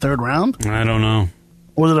in the 3rd round? I don't know.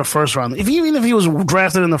 Or was it a first round? Even if he was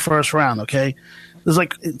drafted in the first round, okay, it's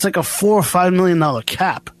like a $4 or $5 million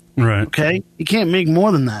cap. Right. Okay? He can't make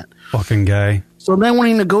more than that. Fucking guy. So then when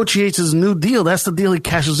he negotiates his new deal, that's the deal he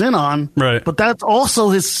cashes in on. Right. But that's also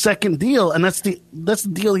his second deal, and that's the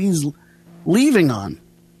deal he's leaving on.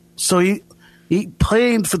 So he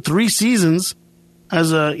played for 3 seasons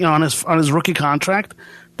as on his rookie contract.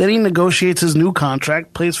 Then he negotiates his new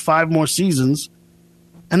contract, plays 5 more seasons,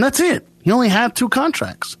 and that's it. He only had 2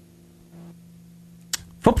 contracts.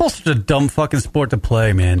 Football's such a dumb fucking sport to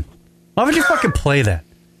play, man. Why would you fucking play that?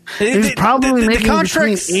 He's probably making the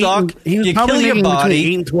contracts suck. He's probably making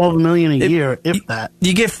between $8 and $12 million a year, if that.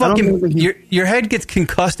 You get fucking your head gets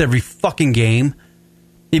concussed every fucking game.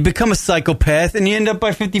 You become a psychopath, and you end up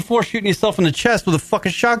by 54 shooting yourself in the chest with a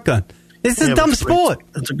fucking shotgun. It's a dumb sport.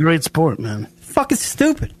 It's a great sport, man. Fucking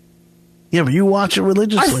stupid. Yeah, but you watch it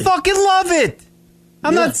religiously. I fucking love it.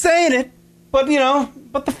 I'm not saying it, but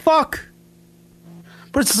what the fuck?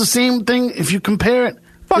 But it's the same thing if you compare it.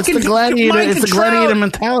 Fucking it's the gladiator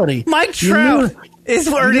mentality. Mike Trout is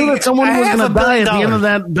learning. You knew that someone was going to die at the end of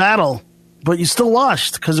that battle, but you still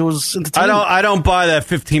watched because it was entertaining. I don't buy that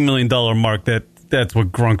 $15 million mark. That's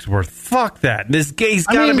what Grunk's worth. Fuck that. This guy's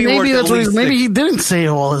got to be worth at least maybe he didn't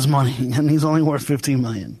save all his money and he's only worth $15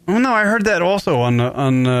 million. Oh no, I heard that also on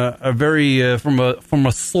a very from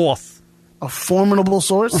a source. A formidable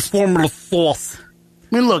source. A formidable source.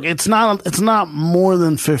 I mean, look, it's not more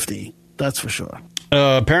than 50. That's for sure.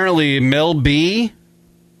 Apparently, Mel B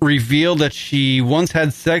revealed that she once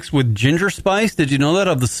had sex with Ginger Spice. Did you know that,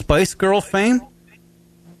 of the Spice Girl fame?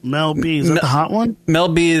 Mel B, is that the hot one? Mel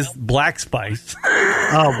B is Black Spice.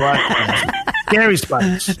 Oh, Black Spice. Scary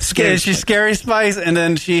Spice. She's Scary Spice, and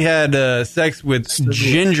then she had sex with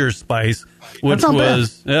Ginger Spice, which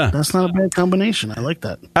was... Yeah. That's not a bad combination. I like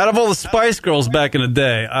that. Out of all the Spice Girls back in the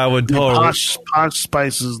day, I would totally... Posh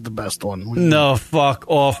Spice is the best one. No, fuck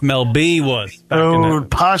off. Mel B was. Oh,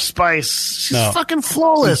 Posh Spice. She's fucking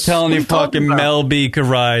flawless. I'm telling you, fucking Mel B could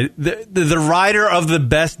ride. The rider of the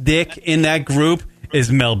best dick in that group is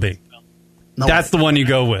Mel B. That's the one you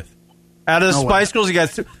go with. Out of the Spice Girls,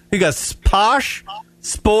 you got Posh,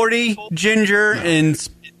 Sporty, Ginger, and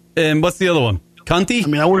what's the other one? Cunty? I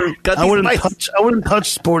mean, I wouldn't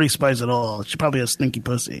touch Sporty Spice at all. She probably has stinky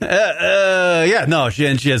pussy. Yeah, no, she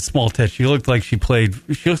had small tits. She looks like she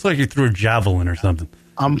looks like she threw a javelin or something.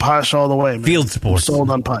 I'm Posh all the way, man. Field sports. I'm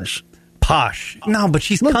sold on Posh. Posh. No, but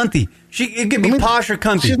she's cunty. It could be Posh or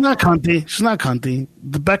cunty. She's not cunty.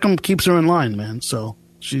 The Beckham keeps her in line, man. So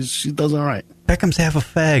she does all right. Beckham's half a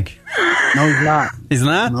fag. No, he's not. He's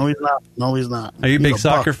not? No, he's not. Are you a big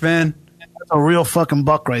soccer fan? That's a real fucking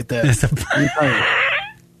buck right there. That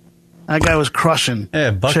guy was crushing.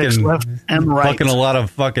 Yeah, bucking chicks left and right. Bucking a lot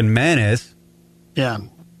of fucking mayonnaise. Yeah.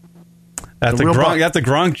 That's a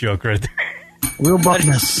Gronk joke right there. Real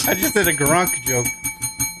buckness. I just did a Gronk joke.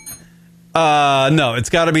 No, it's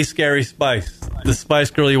got to be Scary Spice, the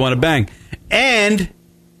Spice Girl you want to bang. And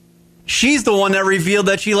she's the one that revealed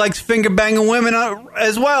that she likes finger banging women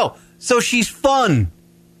as well. So she's fun,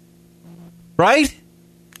 right?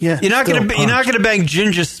 Yeah. You're not gonna bang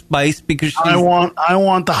Ginger Spice because she's, I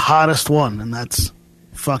want the hottest one, and that's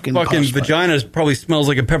fucking vagina probably smells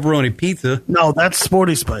like a pepperoni pizza. No, that's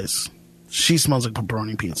Sporty Spice. She smells like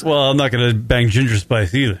pepperoni pizza. Well, I'm not going to bang Ginger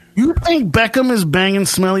Spice either. You think Beckham is banging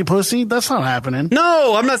smelly pussy? That's not happening.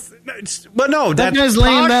 No, I'm not. But no, that guy's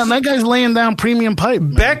laying down. That guy's laying down premium pipe.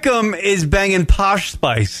 Man. Beckham is banging Posh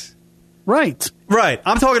Spice. Right.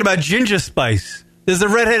 I'm talking about Ginger Spice. There's the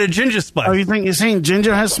redheaded Ginger Spice. Oh, you're saying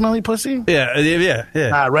Ginger has smelly pussy? Yeah.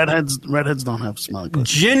 Nah, redheads don't have smelly pussy.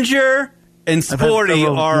 Ginger and Sporty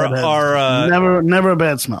are never a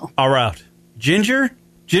bad smell. Are out. Ginger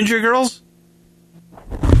girls.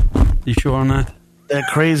 You sure on that? They're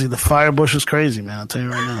crazy. The Firebush is crazy, man. I'll tell you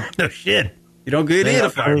right now. No shit. You don't get either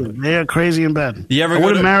Firebush. They are crazy and bad. You ever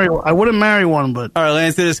I wouldn't marry one, but all right. Let me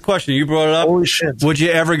answer this question. You brought it up. Holy shit! Would you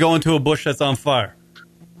ever go into a bush that's on fire?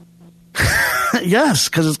 Yes,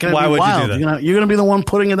 because it's going to be wild. Why would you do that? You're going to be the one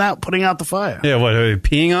putting out the fire. Yeah, what? Are you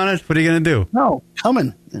peeing on it? What are you going to do? No,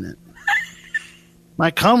 coming in it.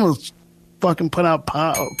 My cum will fucking put out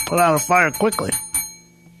a fire quickly.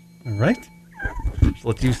 All right. Just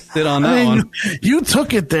let you sit on that one. You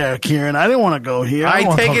took it there, Kieran. I didn't want to go here.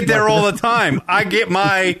 I take it there all the time. I get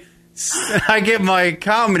my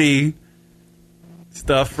comedy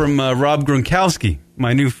stuff from Rob Gronkowski,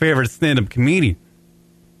 my new favorite stand-up comedian.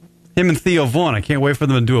 Him and Theo Vaughn. I can't wait for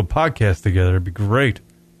them to do a podcast together. It'd be great.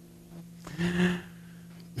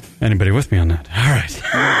 Anybody with me on that? All right.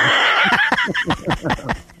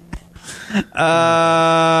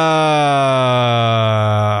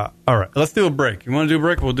 All right. Let's do a break. You want to do a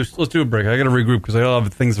break? Let's do a break. I got to regroup because I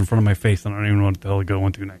have things in front of my face and I don't even know what the hell to go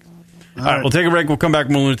into next. All right. We'll take a break. We'll come back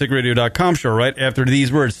from the lunaticradio.com show right after these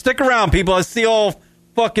words. Stick around, people. I see all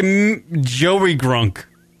fucking Joey Grunk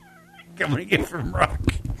coming in from Rock.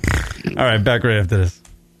 All right, back right after this.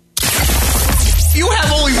 You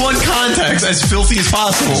have only one context, as filthy as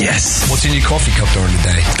possible. Yes. What's in your coffee cup during the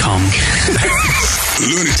day? Cum.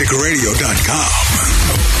 lunaticradio.com.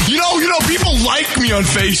 You know, people like me on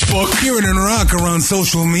Facebook. Kieran and Rock are on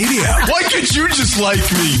social media. Why could you just like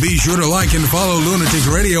me? Be sure to like and follow Lunatic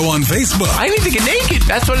Radio on Facebook. I need to get naked.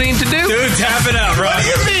 That's what I need to do. Dude, tap it out, Rock.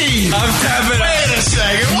 What do you mean? I'm tapping out. Wait a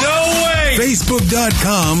second. No way.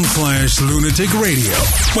 Facebook.com/Lunatic Radio.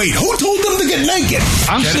 Wait, who told them to get naked?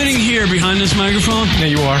 I'm sitting here behind this microphone. Yeah,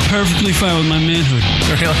 you are. Perfectly fine with my manhood.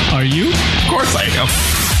 Really? Are you? Of course I am.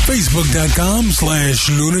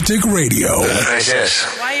 Facebook.com/Lunatic Radio.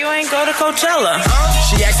 Why you ain't go to Coachella?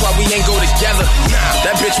 She asked why we ain't go together.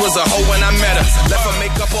 That bitch was a hoe when I met her. Left her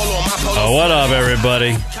makeup all on my polo. Oh, what up,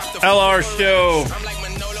 everybody? LR Show.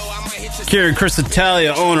 Kieran Chris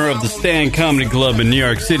Italia, owner of the Stand Comedy Club in New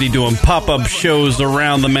York City, doing pop-up shows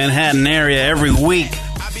around the Manhattan area every week.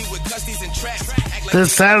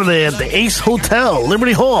 This Saturday at the Ace Hotel,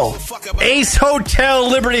 Liberty Hall. Ace Hotel,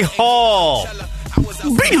 Liberty Hall.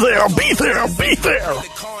 Be there, be there, be there.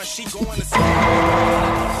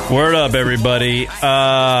 Word up, everybody.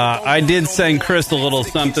 I did send Chris a little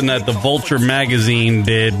something that the Vulture magazine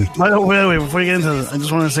did. Wait, before you get into this, I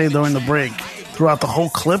just want to say during the break, throughout the whole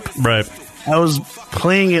clip, right, I was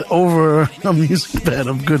playing it over a music bed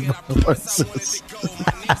of Good Voices.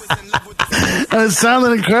 And it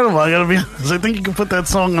sounded incredible. I gotta be honest. I think you can put that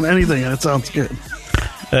song on anything and it sounds good.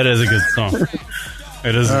 That is a good song.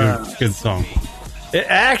 It is a good song. It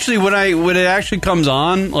actually, when it actually comes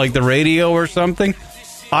on, like the radio or something,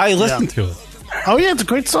 I listen to it. Oh yeah, it's a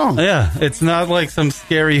great song. Yeah, it's not like some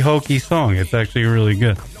scary hokey song. It's actually really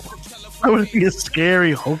good. Why would it be a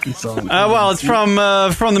scary hokey song? Well, it's from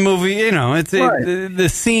the movie. You know, it's right. The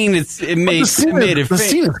scene. The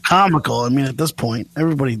scene is comical. I mean, at this point,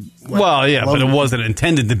 everybody. Well, yeah, but it wasn't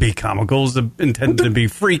intended to be comical. It was intended to be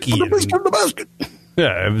freaky. Put the basket.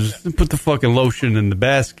 Yeah, it was put the fucking lotion in the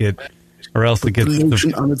basket, or else it gets the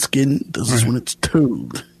lotion on its skin. This is when it's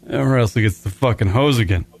toad. Or else it gets the fucking hose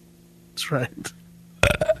again. That's right.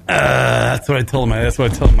 That's what I told him. That's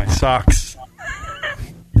what I told my socks.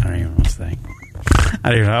 I don't even know what I'm saying.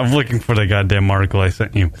 I'm looking for the goddamn article I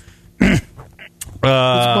sent you.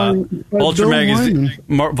 Vulture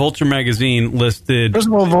magazine listed. First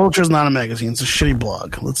of all, Vulture's not a magazine; it's a shitty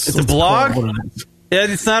blog. It's a blog. Yeah,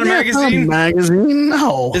 it's not a magazine. It's not a magazine.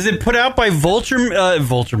 No. Is it put out by Vulture?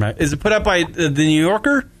 Is it put out by the New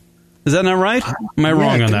Yorker? Is that not right? Am I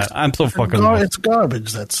wrong on that? I'm so fucking lost. It's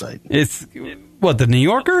garbage, that site. It's what, the New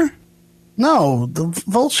Yorker? No, the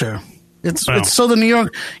Vulture. It's so the New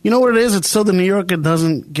York. You know what it is? It's so the New Yorker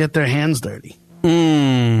doesn't get their hands dirty.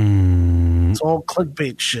 It's all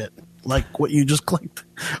clickbait shit, like what you just clicked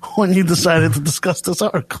when you decided to discuss this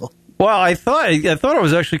article. Well, I thought it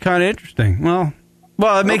was actually kind of interesting. Well,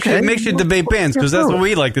 it makes you debate bands, because that's what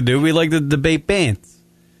we like to do. We like to debate bands,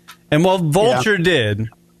 and what Vulture did.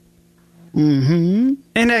 Mm-hmm.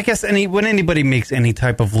 And I guess when anybody makes any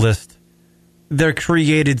type of list they're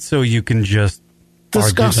created so you can just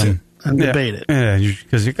discuss argue it them. and debate it. Yeah,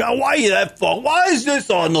 because you go, why are you that fuck? Why is this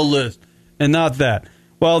on the list and not that?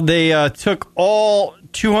 Well, they took all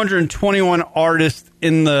 221 artists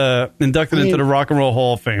inducted into the Rock and Roll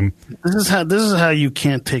Hall of Fame. This is how you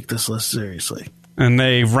can't take this list seriously. And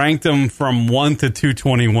they ranked them from 1 to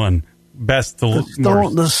 221. Best to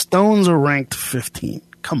worst. The Stones are ranked 15.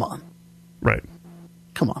 Come on. Right.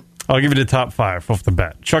 Come on. I'll give you the top 5 off the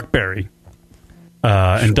bat. Chuck Berry,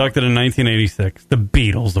 inducted in 1986. The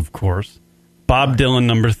Beatles, of course. Bob Dylan,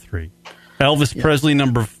 number 3. Elvis Presley,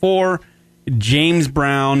 number 4. James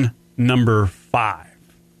Brown, number 5.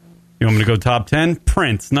 You want me to go top 10?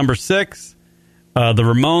 Prince, number 6. The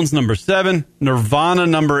Ramones, number 7. Nirvana,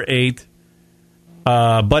 number 8.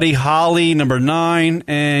 Buddy Holly, number 9.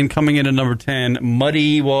 And coming in at number 10,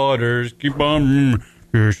 Muddy Waters. Keep on.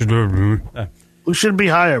 Who should be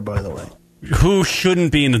higher, by the way? Who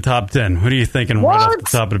shouldn't be in the top 10? What are you thinking right off the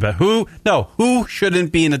top of the bat? Who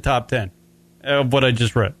shouldn't be in the top 10 of what I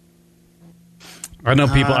just read? I know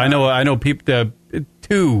people. I know people.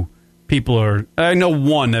 2 people are. I know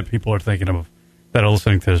 1 that people are thinking of that are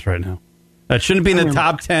listening to this right now. That shouldn't be in the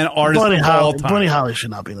top 10 artists of all time. Buddy Holly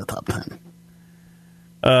should not be in the top 10.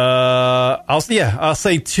 I'll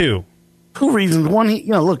say 2. 2 reasons. One, he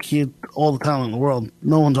had all the talent in the world.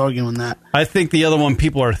 No one's arguing that. I think the other one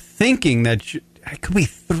people are thinking that it could be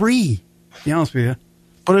 3. To be honest with you,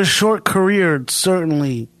 but his short career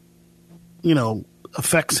certainly,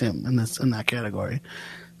 affects him in that category.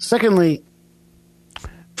 Secondly,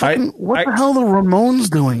 what the hell are the Ramones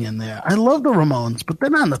doing in there? I love the Ramones, but they're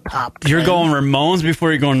not in the top 10. You're going Ramones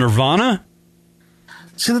before you're going Nirvana?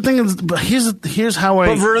 See, the thing is, but here's how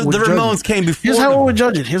I. But the Ramones came before. Here's how I would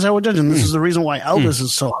judge it. This is the reason why Elvis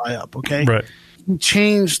is so high up. Okay, right? He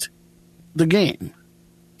changed the game.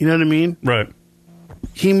 You know what I mean? Right.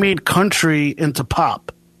 He made country into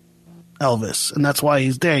pop. Elvis, and that's why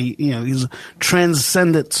he's there. He's a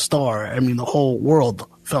transcendent star. I mean, the whole world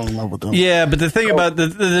fell in love with him. Yeah, but the thing about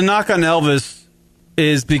the knock on Elvis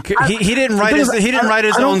is because he didn't write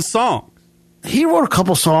his own song. He wrote a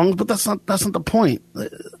couple songs, but that's not the point.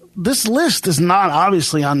 This list is not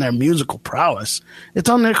obviously on their musical prowess. It's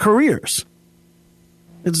on their careers.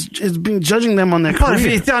 It's being judging them on their career. If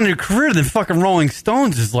it's on their career, then fucking Rolling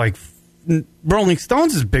Stones is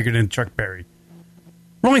bigger than Chuck Berry.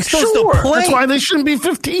 Rolling Stones still play. That's why they shouldn't be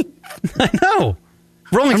 15. I know.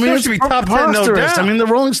 Rolling Stones should be top 10, no doubt. I mean, the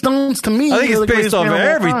Rolling Stones, to me, I think it's based off of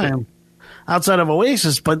everything. Outside of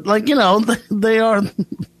Oasis, but they are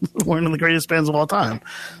one of the greatest bands of all time.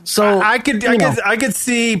 So I could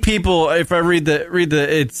see people if I read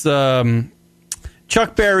it's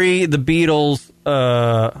Chuck Berry, the Beatles,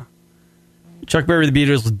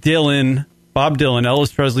 Dylan, Bob Dylan,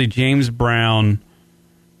 Elvis Presley, James Brown,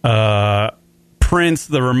 Prince,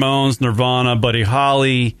 the Ramones, Nirvana, Buddy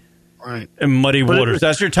Holly, right, and Muddy Waters.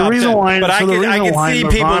 That's your top 10. But I can see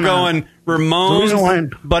people going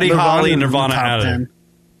Ramones, Buddy Holly, Nirvana out of there.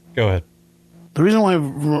 Go ahead. The reason why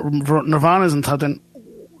Nirvana's in top 10,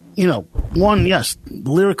 one, yes,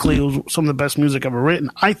 lyrically it was some of the best music ever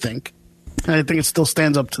written, I think. And I think it still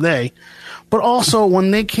stands up today. But also,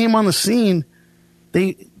 when they came on the scene,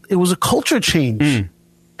 it was a culture change.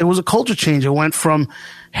 It was a culture change. It went from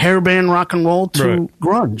hairband rock and roll to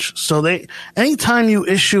grunge. So anytime you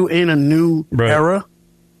issue in a new era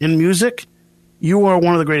in music, you are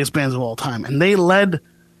one of the greatest bands of all time. And they led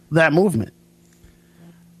that movement.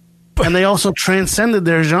 And they also transcended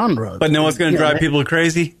their genre. But know what's going to drive people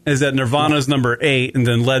crazy? Is that Nirvana's number 8 and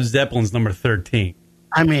then Led Zeppelin's number 13.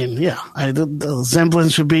 I mean, the Zeppelin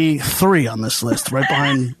should be 3 on this list, right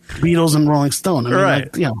behind Beatles and Rolling Stone. I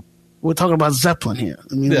mean, we're talking about Zeppelin here.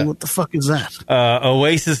 I mean, what the fuck is that?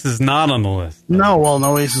 Oasis is not on the list. No,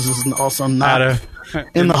 Oasis is also not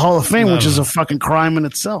in the Hall of Fame, which is a fucking crime in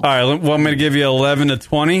itself. All right, want me to give you 11 to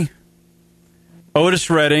 20? Otis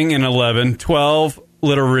Redding in 11, 12,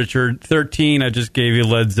 Little Richard, 13, I just gave you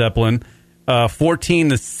Led Zeppelin, 14,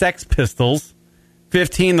 the Sex Pistols,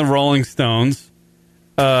 15, the Rolling Stones,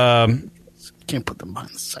 can't put them behind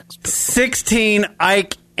the Sex Pistols. 16,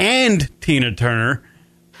 Ike and Tina Turner,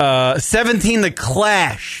 17, The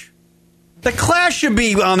Clash. The Clash should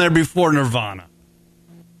be on there before Nirvana.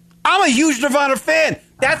 I'm a huge Nirvana fan.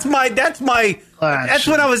 That's when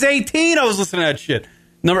I was 18, I was listening to that shit.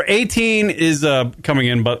 Number 18 is coming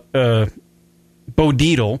in, but Bo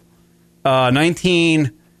Dietl.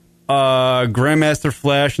 19, Grandmaster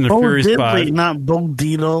Flash and the Furious Five. Not Bo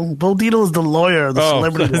Dietl. Bo Dietl is the lawyer, the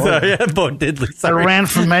celebrity lawyer. Bo Diddley. Sorry. I ran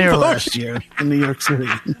for mayor last year in New York City.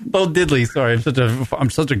 Bo Diddley. Sorry, I'm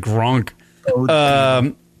such a gronk.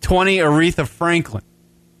 20, Aretha Franklin.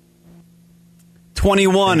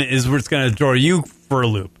 21 is where it's going to throw you for a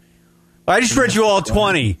loop. I just read you all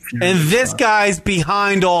 20, and this guy's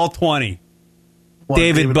behind all 20. What,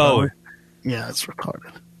 David Bowie. Yeah, it's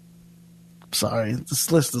retarded. Sorry,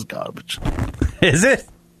 this list is garbage. Is it?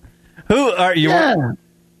 Who are you? Yeah.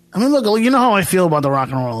 I mean, look, you know how I feel about the Rock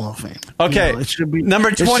and Roll Hall of Fame. Okay. You know, it should be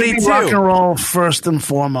number 22. Rock and roll first and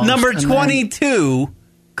foremost. Number 22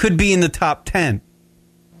 could be in the top 10.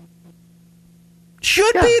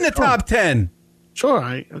 Should be in the top 10. Sure,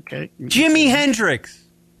 okay. Jimi Hendrix.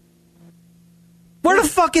 Where the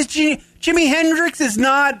fuck is Jimi Hendrix is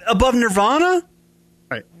not above Nirvana?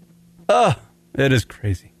 Right. It is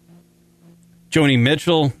crazy. Joni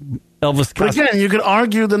Mitchell, Elvis Costello. But again, you could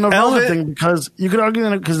argue the Nirvana thing because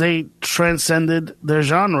they transcended their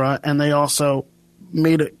genre and they also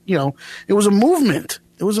made it, it was a movement.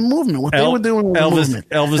 It was a movement. What they were doing was a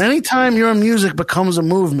movement. Anytime your music becomes a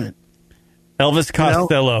movement. Elvis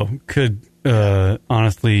Costello could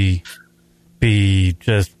honestly be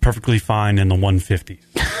just perfectly fine in the 150s.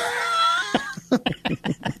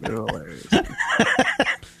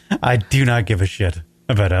 I do not give a shit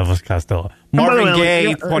about Elvis Costello. Marvin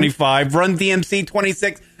Gaye, 25. Run DMC,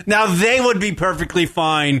 26. Now, they would be perfectly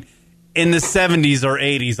fine in the 70s or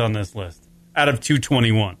 80s on this list out of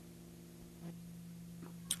 221.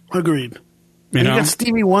 Agreed. You got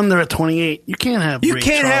Stevie Wonder at 28. You can't have Ray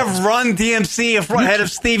Charles. Have Run DMC ahead of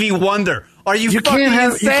Stevie Wonder. Are you fucking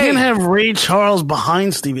insane? You can't have Ray Charles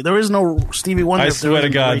behind Stevie. There is no Stevie Wonder. I swear to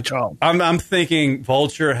God. Ray Charles. I'm thinking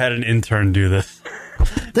Vulture had an intern do this.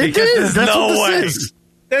 They did. That's no what this is.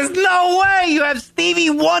 There's no way you have Stevie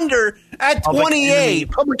Wonder at 28.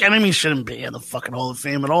 Public Enemy shouldn't be in the fucking Hall of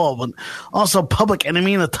Fame at all. But also Public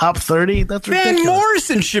Enemy in the top 30. That's ridiculous. Van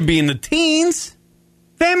Morrison should be in the teens.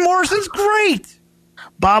 Van Morrison's great.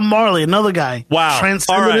 Bob Marley, another guy. Wow.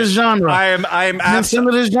 Transcended his genre. I am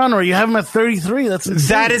transcended his genre. You have him at 33. That's insane.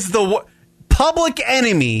 That is the Public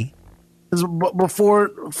Enemy is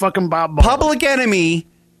before fucking Bob Marley. Public Enemy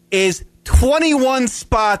is 21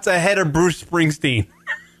 spots ahead of Bruce Springsteen.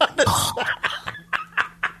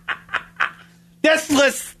 This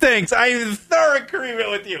list stinks. I'm in thorough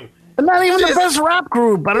agreement with you. But not even the best rap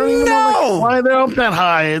group. I don't even know why they're up that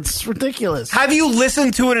high. It's ridiculous. Have you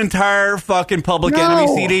listened to an entire fucking Public Enemy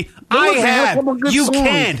CD? I have. You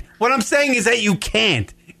can't. What I'm saying is that you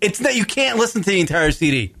can't. It's that you can't listen to the entire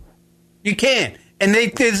CD. You can't. And they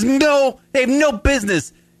have no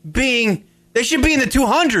business being. They should be in the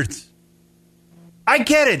 200s. I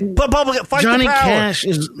get it. But fight Johnny the power. Cash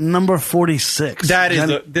is number 46.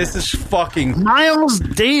 This is fucking Miles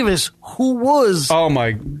Davis, who was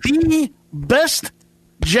the best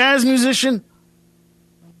jazz musician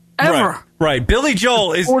ever. Right. Billy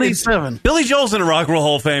Joel is 47. Billy Joel's in the Rock and Roll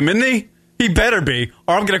Hall of Fame, isn't he? He better be.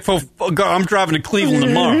 Or I'm driving to Cleveland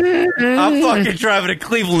tomorrow. I'm fucking driving to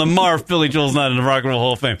Cleveland tomorrow if Billy Joel's not in the Rock and Roll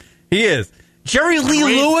Hall of Fame. He is. Jerry Lee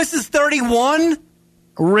Lewis is 31.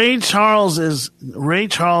 Ray Charles is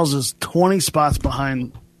 20 spots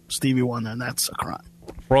behind Stevie Wonder, and that's a crime.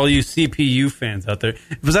 For all you CPU fans out there,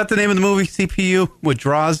 was that the name of the movie, CPU, with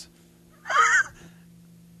Draws?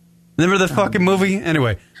 Remember the fucking movie?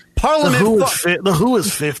 Anyway, Parliament. The Who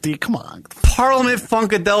is 50. Come on. Parliament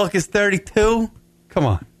Funkadelic is 32. Come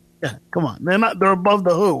on. Yeah, come on. They're above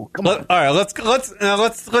the Who. Come on. All right, let's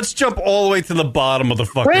jump all the way to the bottom of the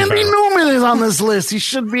fucking Randy Newman is on this list. He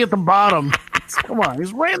should be at the bottom. Come on,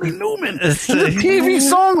 he's Randy Newman. He's a TV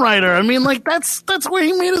songwriter. I mean, like that's where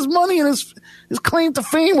he made his money, and his claim to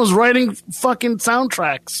fame was writing fucking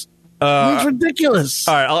soundtracks. It's ridiculous.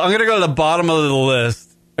 All right, I'm gonna go to the bottom of the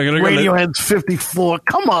list. Radiohead's 54.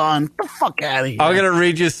 Come on, get the fuck out of here. I'm gonna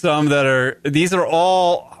read you some these are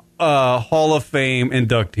all Hall of Fame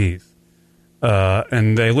inductees,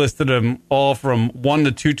 and they listed them all from 1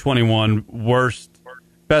 to 221,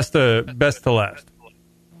 best to last.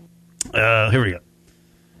 Here we go.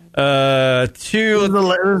 This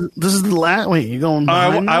is the last. Wait, you going?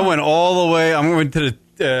 I went all the way. I'm going to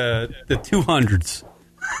the 200s.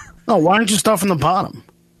 Oh, why don't you start from the bottom?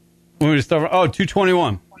 Want me to start?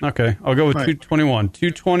 221. Okay, I'll go with 221.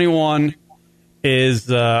 221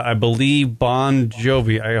 is, I believe, Bon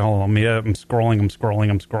Jovi. Hold on, I'm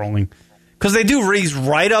scrolling. Because they do these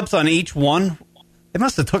write-ups on each one. They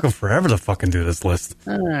must have took them forever to fucking do this list.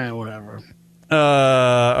 Whatever.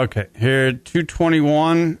 Okay, here,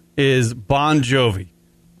 221 is Bon Jovi.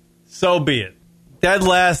 So be it. Dead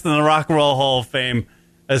last in the Rock and Roll Hall of Fame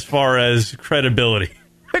as far as credibility,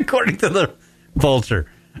 according to the Vulture.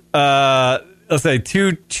 Let's say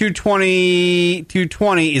 220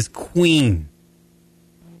 is Queen.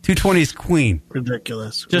 220 is Queen.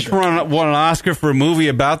 Ridiculous. Just won an Oscar for a movie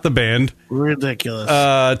about the band. Ridiculous.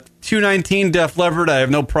 219 Def Leppard. I have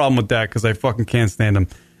no problem with that because I fucking can't stand them.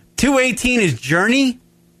 218 is Journey.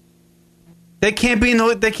 They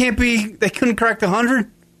couldn't crack the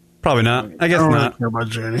 100? Probably not. I guess not. Care about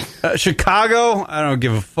Journey. Chicago. I don't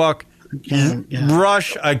give a fuck.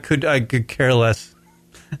 Rush. I could care less.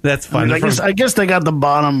 That's fine. I guess they got the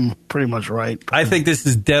bottom pretty much right. I think this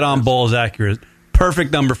is dead on balls accurate.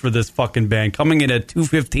 Perfect number for this fucking band. Coming in at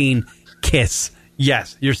 215, Kiss.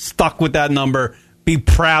 Yes, you're stuck with that number. Be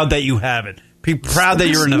proud that you have it. Be proud that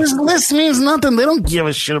you're in This list means nothing. They don't give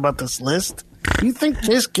a shit about this list. You think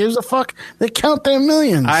Kiss gives a fuck? They count their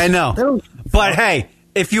millions. I know. But hey,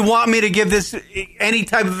 if you want me to give this any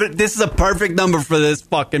type of... This is a perfect number for this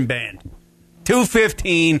fucking band.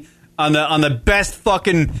 215 on the best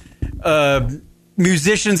fucking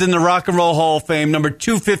musicians in the Rock and Roll Hall of Fame. Number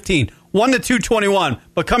 215. 1 to 221,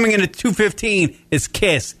 but coming in at 215 is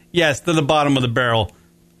Kiss. Yes, to the bottom of the barrel.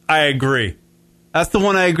 I agree. That's the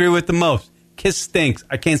one I agree with the most. Kiss stinks.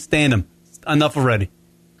 I can't stand them. Enough already.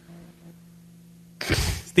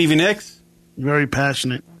 Stevie Nicks? Very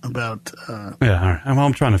passionate about... yeah, all right.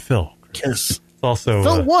 I'm trying to fill. Kiss. It's also...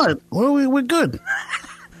 Fill what? We're good.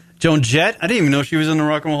 Joan Jett? I didn't even know she was in the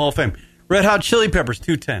Rock and Roll Hall of Fame. Red Hot Chili Peppers,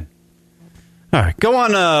 210. All right, go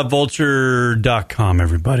on vulture.com,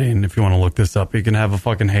 everybody, and if you want to look this up, you can have a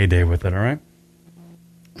fucking heyday with it, all right?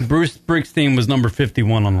 Bruce Springsteen was number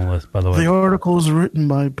 51 on the list, by the way. The article is written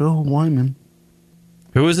by Bill Wyman.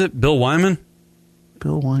 Who is it? Bill Wyman?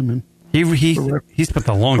 Bill Wyman. He spent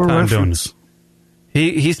a long time doing this.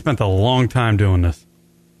 He spent a long time doing this.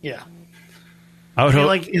 Yeah. I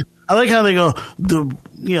like how they go,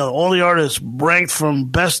 all the artists ranked from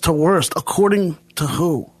best to worst, according to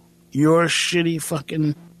who? Your shitty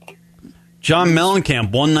fucking... John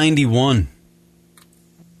Mellencamp, 191.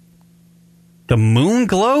 The Moon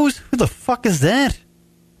Glows? Who the fuck is that?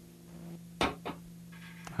 I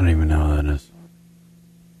don't even know who that is.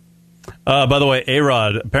 By the way,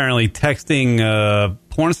 A-Rod apparently texting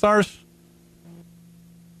porn stars.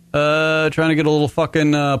 Trying to get a little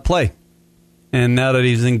fucking play. And now that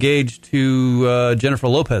he's engaged to Jennifer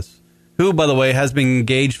Lopez, who, by the way, has been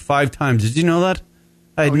engaged 5 times. Did you know that?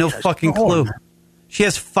 I had no fucking clue. She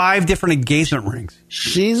has 5 different engagement rings.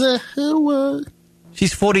 She's a hooah.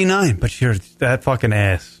 She's 49, but she's that fucking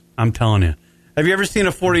ass. I'm telling you. Have you ever seen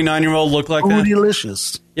a 49-year-old look like that?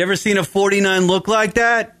 Delicious. You ever seen a 49 look like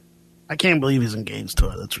that? I can't believe he's engaged to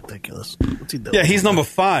her. That's ridiculous. What's he doing? Yeah, he's number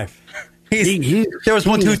 5. There was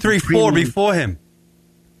 1, 2, 3, 4 before him.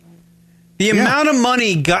 The amount of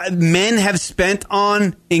money men have spent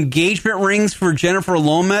on engagement rings for Jennifer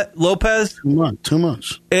Lopez. Too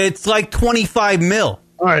much. It's like 25 mil.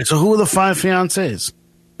 All right, so who are the 5 fiancés?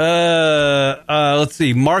 Let's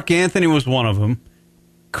see. Mark Anthony was one of them.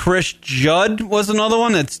 Chris Judd was another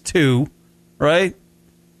one. That's 2, right?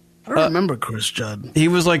 I don't remember Chris Judd. He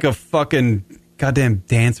was like a fucking goddamn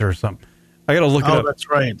dancer or something. I got to look it up. That's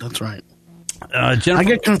right. I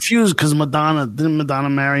get confused because didn't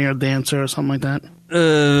Madonna marry a dancer or something like that?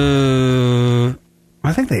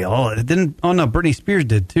 I think they all didn't. Oh no, Britney Spears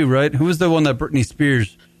did too, right? Who was the one that Britney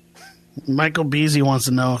Spears? Michael Beasley wants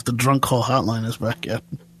to know if the drunk call hotline is back yet.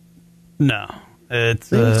 No,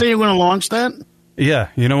 it's. Did you say you're going to launch that? Yeah,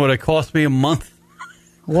 you know what it cost me a month.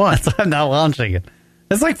 What? That's why I'm not launching it.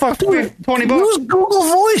 It's like fuck $20. Use Google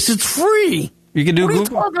Voice. It's free. You can do what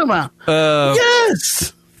Google. What are you talking about?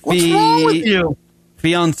 Yes. What's wrong with you?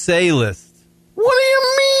 Fiancé list. What do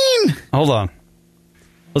you mean? Hold on.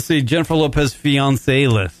 Let's see. Jennifer Lopez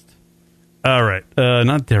fiancé list. All right.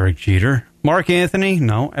 Not Derek Jeter. Mark Anthony?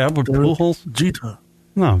 No. Albert Pujols? Jeter.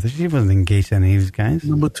 No, she wasn't engaged to any of these guys.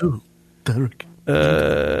 Number 2. Derek.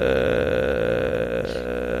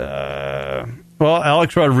 Well,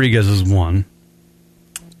 Alex Rodriguez is 1.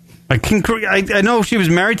 I know she was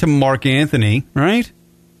married to Mark Anthony, right?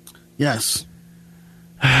 Yes.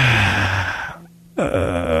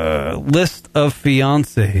 List of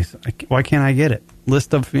fiancés. Why can't I get it?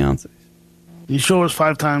 List of fiancés. You sure it was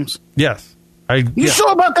 5 times? Yes. You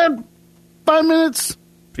sure about that? 5 minutes?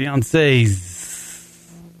 Fiancés.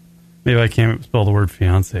 Maybe I can't spell the word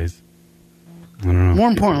fiancés. I don't know. More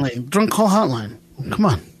importantly, drunk call hotline. Come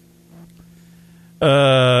on.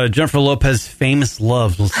 Jennifer Lopez famous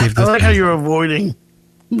loves. We'll see if this. I like how you're avoiding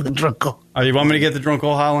the drunk call. Oh, you want me to get the drunk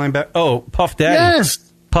call hotline back? Oh, Puff Daddy.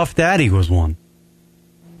 Yes. Puff Daddy was 1.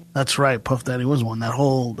 That's right. Puff Daddy was 1. That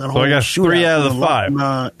whole. So I got 3 out of the 5.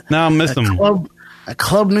 Now I'm missing one. At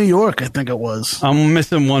Club New York, I think it was. I'm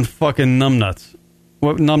missing one fucking numbnuts.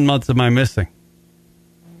 What numbnuts am I missing?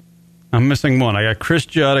 I'm missing one. I got Chris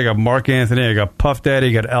Judd, I got Mark Anthony, I got Puff Daddy,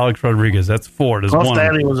 I got Alex Rodriguez. That's 4. There's Puff one.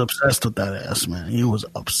 Daddy was obsessed with that ass, man. He was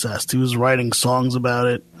obsessed. He was writing songs about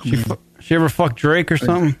it. She ever fuck Drake or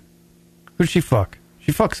something? Who'd she fuck?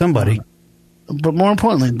 She fucked somebody. But more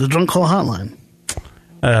importantly, the Drunk Call Hotline.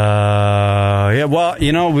 Yeah,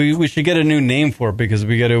 well, we should get a new name for it because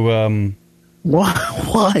we got to...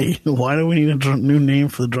 Why? Why do we need a new name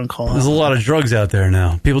for the Drunk Call Hotline? There's a lot of drugs out there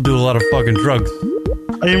now. People do a lot of fucking drugs.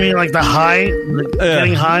 Oh, you mean like the high,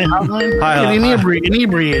 getting high hotline?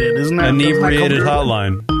 Inebriated, isn't that? Inebriated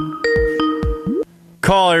hotline.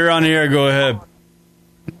 Call, you're on the air. Go ahead.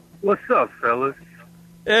 What's up, fellas?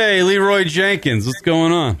 Hey, Leroy Jenkins. What's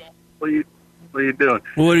going on? What are you doing?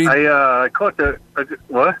 I caught the...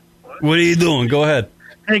 what? What are you doing? Go ahead.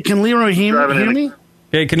 Hey, can Leroy hear me?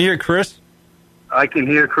 Hey, can you hear Chris? I can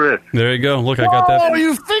hear Chris. There you go. Look, I got that. Oh,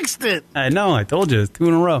 you fixed it. I know. I told you. It's 2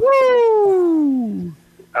 in a row. Woo!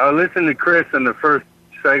 I listened to Chris in the first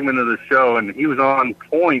segment of the show, and he was on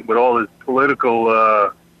point with all his political,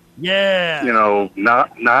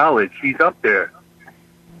 knowledge. He's up there.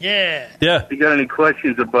 Yeah. Yeah. You got any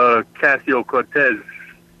questions about Ocasio-Cortez?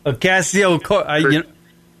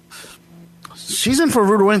 She's in for a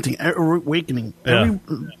rude awakening. Yeah.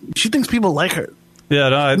 She thinks people like her.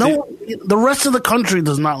 Yeah, the rest of the country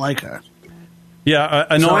does not like her. Yeah,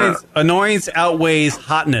 annoyance outweighs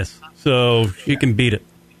hotness, so she can beat it.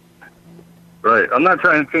 Right. I'm not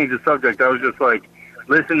trying to change the subject. I was just like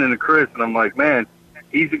listening to Chris, and I'm like, man,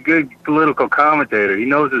 he's a good political commentator. He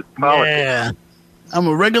knows his politics. Yeah. I'm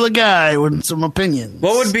a regular guy with some opinions.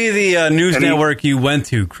 What would be the news network you went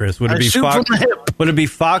to, Chris? Would it be Fox? Would it be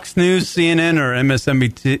Fox News, CNN, or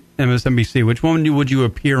MSNBC? Which one would you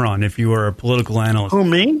appear on if you were a political analyst? Who,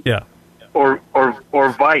 me? Yeah. Or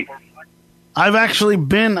Vice. I've actually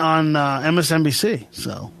been on MSNBC,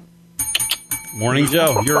 so. Morning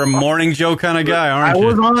Joe. You're a Morning Joe kind of guy, aren't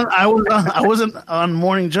you? I wasn't on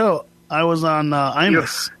Morning Joe. I was on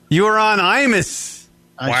Imus. You were on Imus.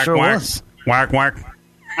 I sure was. Whack, whack.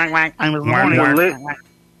 Whack, whack. I was morning.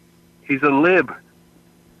 He's a lib.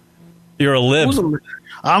 You're a lib.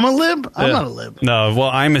 I'm a lib? I'm not a lib. No,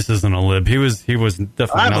 well, Imus isn't a lib. He was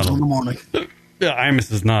definitely not in the morning. Yeah,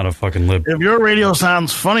 Imus is not a fucking lib. If your radio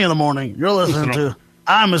sounds funny in the morning, you're listening to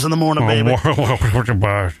Imus in the morning, baby.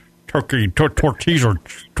 Turkey, tortilla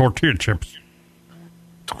chips.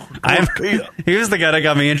 He was the guy that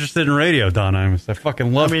got me interested in radio, Don Imus. I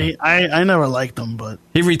fucking love him. I never liked him, but...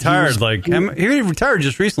 He retired, he retired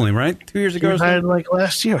just recently, right? 2 years ago he or something? retired,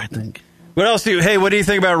 last year, I think. What else what do you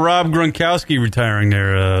think about Rob Gronkowski retiring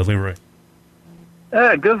there, Leroy?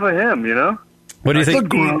 Yeah, good for him, What do you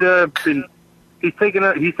think? He's taking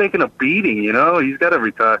a beating, He's got to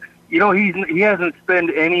retire. He hasn't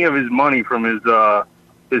spent any of his money from his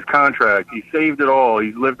contract. He saved it all.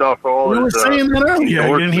 He's lived off all his... We were saying that earlier.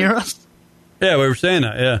 You didn't hear us? Yeah, we were saying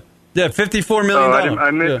that, yeah. Yeah, $54 million.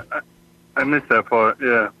 I missed that part,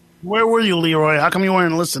 yeah. Where were you, Leroy? How come you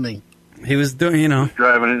weren't listening? He was doing, He's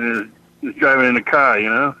driving in the car,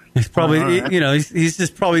 He's probably, he's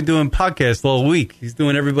just probably doing podcasts all week. He's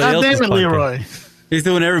doing everybody else's podcast. Leroy. He's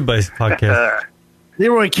doing everybody's podcast.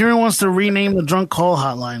 Leroy, Kieran wants to rename the Drunk Call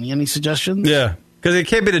Hotline. Any suggestions? Yeah, because it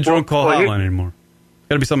can't be the Drunk Call Hotline anymore.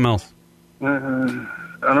 Got to be something else. I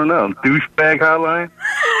don't know. Douchebag hotline?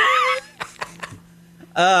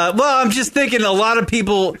 Well, I'm just thinking a lot of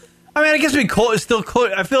people... I guess we still call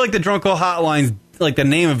it... I feel like the Drunk Call Hotline's, the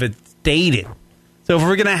name of it's dated. So if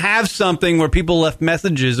we're going to have something where people left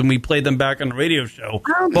messages and we played them back on the radio show,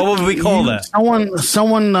 what would we call that?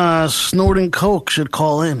 Someone snorting coke should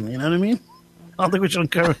call in. You know what I mean? I don't think we should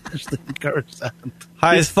encourage that.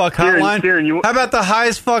 High as fuck hotline? How about the high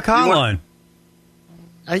as fuck hotline?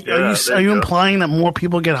 Are you implying that more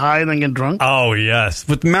people get high than get drunk? Oh, yes.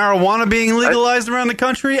 With marijuana being legalized around the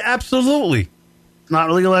country? Absolutely. It's not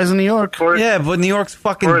legalized in New York. Yeah, but New York's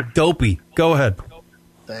fucking dopey. Go ahead.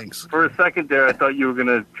 Thanks. For a second there, I thought you were going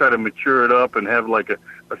to try to mature it up and have a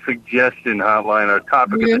suggestion hotline or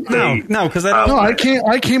topic of the day. No, because I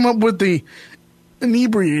came up with the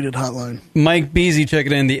inebriated hotline. Mike Beasy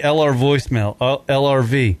checking in the LR voicemail.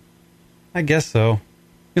 LRV. I guess so.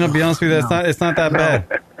 To be honest with you, it's not that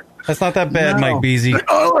bad. That's not that bad, Mike Beasy.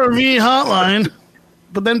 LRV hotline.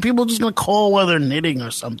 But then people are just going to call while they're knitting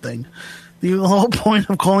or something. The whole point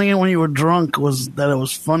of calling it when you were drunk was that it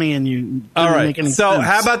was funny and you didn't make any sense. So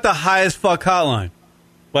how about the high as fuck hotline?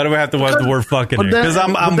 Why do we have to have the word fuck in there? Because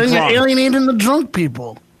I'm drunk. Then you're alienating the drunk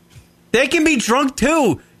people. They can be drunk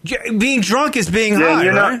too. Being drunk is being high,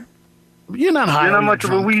 right? You're not high. You're not much of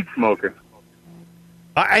a weed smoker.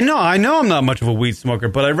 I know I'm not much of a weed smoker,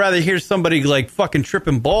 but I'd rather hear somebody fucking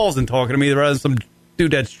tripping balls and talking to me rather than some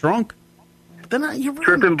dude that's drunk. They're not. You're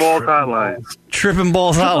Tripping Balls Hotline. Tripping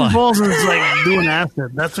Balls Hotline. Tripping Balls is like doing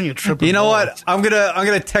acid. That's when you're tripping. You know balls. what? I'm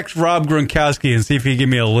gonna text Rob Gronkowski and see if he can give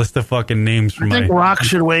me a list of fucking names for I think Rock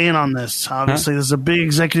should weigh in on this. Obviously, this is a big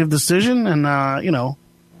executive decision, and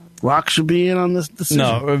Rock should be in on this decision.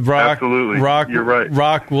 No, Rock. Absolutely. Rock. You're right.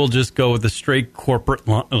 Rock will just go with a straight corporate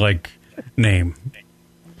name.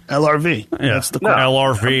 LRV. Yeah, That's the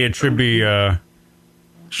LRV. It should be.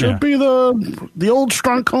 Should be the old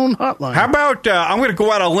Strong Cone hotline. How about I'm going to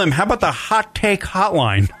go out on a limb. How about the Hot Take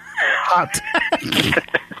Hotline?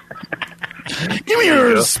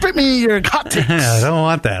 Spit me your hot takes. I don't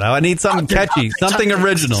want that. I need something catchy, something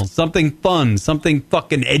original, something fun, something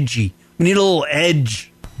fucking edgy. We need a little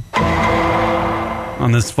edge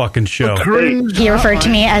on this fucking show. He referred to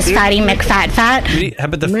me as Fatty McFat. How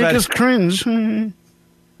about the Make us cringe?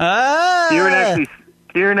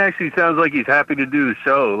 Kieran actually sounds like he's happy to do the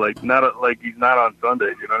show, like he's not on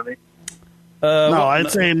Sundays. You know what I mean? No,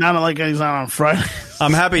 I'd say not like he's not on Friday.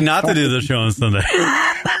 I'm happy not to do the show on Sunday.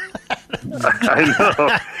 I know.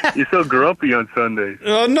 You're so grumpy on Sundays.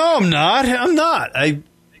 No, I'm not. I'm not. No,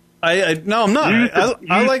 I'm not.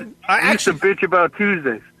 I used to bitch about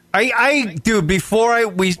Tuesdays. Dude, before I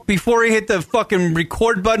hit the fucking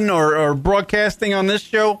record button or broadcasting on this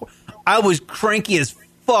show, I was cranky as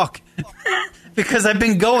fuck. Because I've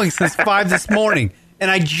been going since 5 this morning, and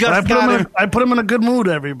I put him in a good mood.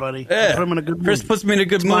 Everybody, yeah. I put him in a good mood. Chris puts me in a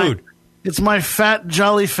good mood. It's my fat,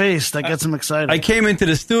 jolly face that gets him excited. I came into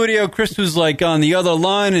the studio. Chris was like on the other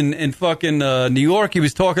line in fucking New York. He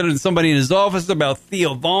was talking to somebody in his office about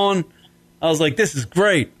Theo Vaughn. I was like, "This is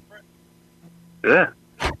great." Yeah.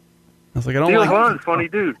 I was like, "I don't Theo like." Vaughn's funny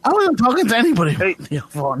dude. I wasn't talking to anybody. Hey, Theo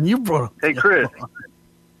Vaughn, you brought him. Hey, Chris,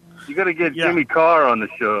 you got to get Jimmy Carr on the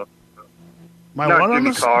show. Not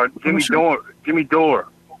Jimmy Carr. Jimmy Dore.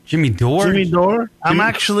 Jimmy Dore? Jimmy Dore? I'm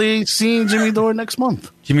actually seeing Jimmy Dore next month.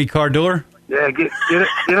 Jimmy Carr Dore? Yeah, get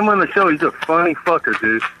him on the show. He's a funny fucker,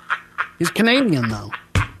 dude. He's Canadian, though.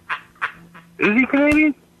 Is he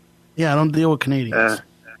Canadian? Yeah, I don't deal with Canadians.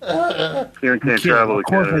 Kieran can't travel with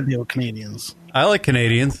Canada. Of course I deal with Canadians. I like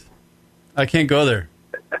Canadians. I can't go there.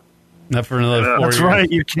 Not for another 4 years. That's right,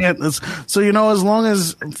 you can't. So, as long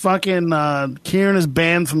as fucking Kieran is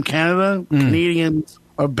banned from Canada, Canadians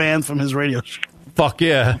are banned from his radio show. Fuck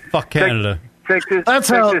yeah. Fuck Canada. That's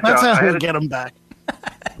how he'll get him back.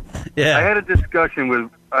 Yeah. I had a discussion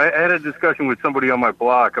with somebody on my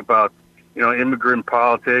block about, immigrant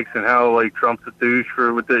politics and how, like, Trump's a douche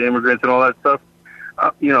with the immigrants and all that stuff.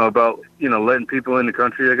 About, letting people in the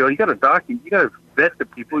country. I go, you got to vet the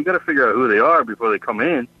people. You got to figure out who they are before they come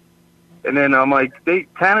in. And then I'm like,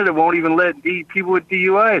 Canada won't even let people with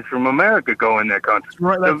DUIs from America go in their country.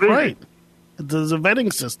 That's right. There's a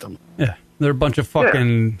vetting system. Yeah, they're a bunch of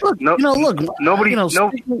fucking. Yeah. Look, nobody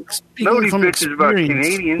bitches about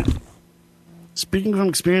Canadians. Speaking from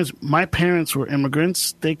experience, my parents were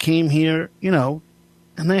immigrants. They came here, and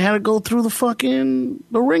they had to go through the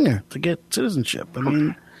ringer to get citizenship. I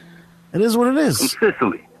mean, it is what it is. From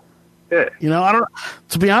Sicily. Yeah.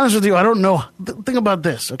 To be honest with you, I don't know. Think about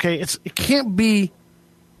this, okay? It can't be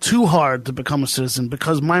too hard to become a citizen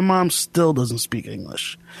because my mom still doesn't speak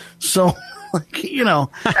English. So, she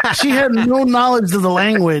had no knowledge of the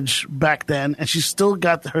language back then, and she still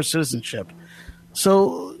got her citizenship.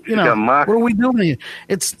 So, what are we doing here?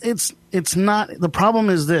 It's not, the problem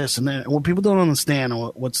is this, and what people don't understand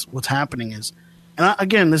and what's happening is, and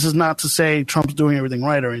again, this is not to say Trump's doing everything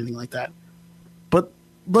right or anything like that, but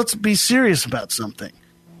let's be serious about something.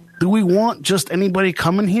 Do we want just anybody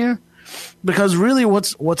coming here? Because really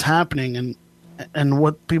what's happening and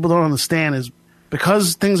what people don't understand is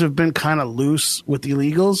because things have been kind of loose with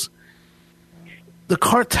illegals, the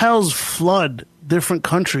cartels flood different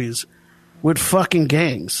countries with fucking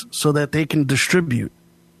gangs so that they can distribute.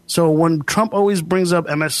 So when Trump always brings up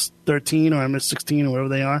MS-13 or MS-16 or whatever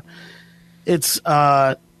they are, it's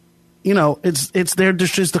it's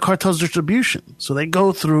the cartel's distribution. So they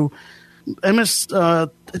go through is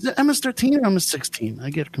it MS-13 or MS-16? I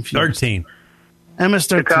get confused. 13.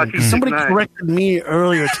 MS-13. Somebody corrected me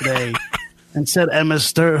earlier today and said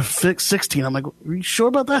MS-16. I'm like, are you sure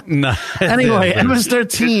about that? No. Anyway,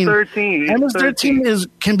 MS-13. MS-13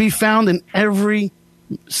 can be found in every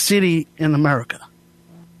city in America.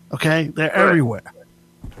 Okay? They're everywhere.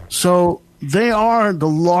 So they are the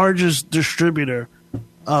largest distributor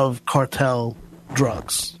of cartel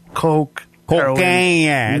drugs.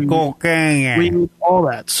 Cocaine, weed, all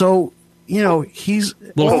that. So, he's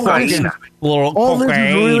all this is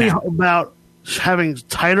really about having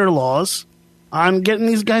tighter laws on getting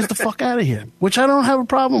these guys the fuck out of here, which I don't have a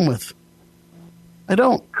problem with. I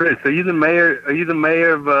don't. Chris, are you the mayor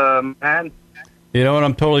of Manhattan? You know what?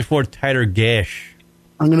 I'm totally for tighter gash.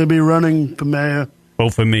 I'm going to be running for mayor.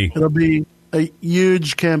 Vote for me. It'll be a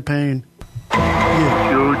huge campaign.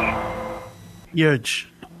 Huge.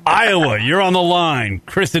 Iowa, you're on the line.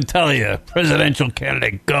 Chris Italia, presidential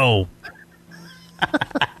candidate, go.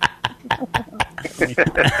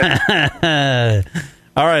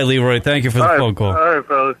 All right, Leroy, thank you for the phone call. All right,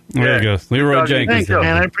 fellas. There he goes. Leroy Jenkins. Thank you,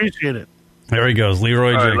 man. I appreciate it. There he goes.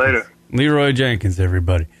 Leroy Jenkins. Later. Leroy Jenkins,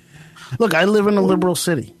 everybody. Look, I live in a liberal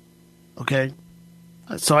city, okay?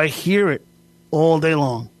 So I hear it all day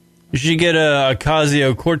long. You should get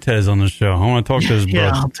Ocasio-Cortez on the show. I want to talk to his brother.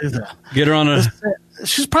 Yeah, I'll do that. Get her on a...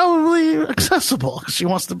 She's probably accessible because she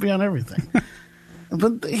wants to be on everything.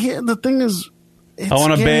 But the thing is... I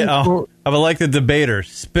want to I would like the debater.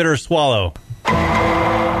 Spit or swallow.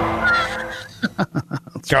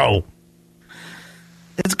 Go.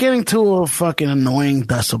 It's getting to a fucking annoying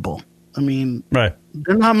decibel. I mean, right.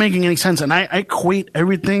 They're not making any sense. And I equate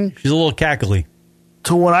everything... She's a little cackly.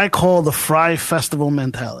 ...to what I call the Fry Festival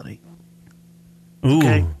mentality. Ooh.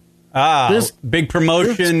 Okay? Big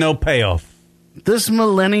promotion, no payoff. This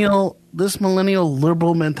millennial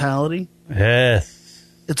liberal mentality... Yes.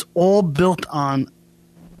 It's all built on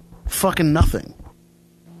fucking nothing.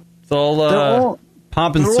 It's all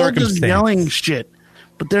pomp and circumstance. All just yelling shit.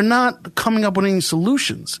 But they're not coming up with any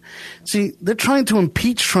solutions. See, they're trying to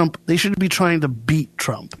impeach Trump. They should be trying to beat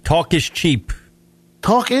Trump. Talk is cheap.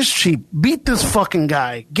 Talk is cheap. Beat this fucking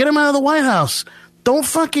guy. Get him out of the White House. Don't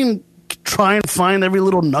fucking try and find every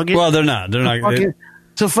little nugget. Well, they're not. They're not.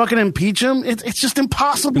 To fucking impeach him, it's just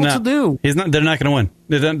impossible to do. They're not going to win.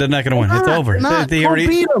 They're not going to win. It's over. They already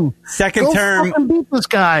beat him. Second term. Fucking beat this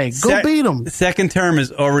guy. Go beat him. Second term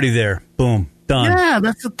is already there. Boom. Done. Yeah,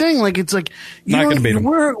 that's the thing. Like it's like not going to beat him.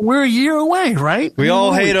 We're a year away, right? We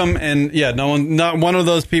all hate him, and yeah, not one of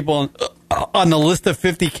those people on the list of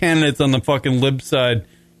 50 candidates on the fucking lib side.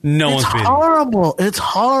 No one's beating. It's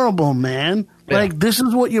horrible, man. Yeah. Like this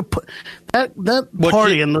is what you put that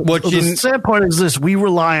party. The sad part is this: we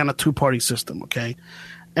rely on a two-party system, okay?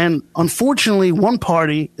 And unfortunately, one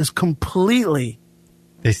party is completely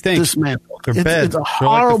dismantled. It's a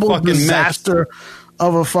horrible disaster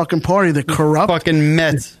of a fucking party. They're corrupt. Fucking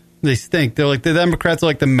Mets. They stink. They're like the Democrats are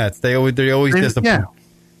like the Mets. They're always disappointed. Yeah.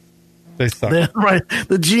 They suck. Right.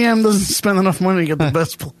 The GM doesn't spend enough money to get the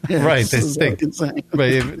best players. Right. They stink.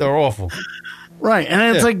 Right. They're awful. Right.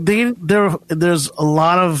 And it's like there's a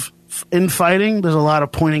lot of infighting. There's a lot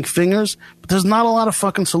of pointing fingers. But there's not a lot of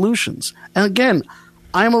fucking solutions. And again,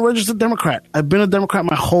 I'm a registered Democrat. I've been a Democrat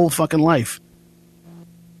my whole fucking life.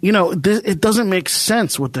 You know, it doesn't make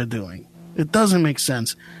sense what they're doing. It doesn't make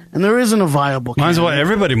sense. And there isn't a viable candidate. Might as well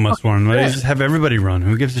everybody must run. Right? Just have everybody run.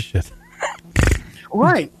 Who gives a shit?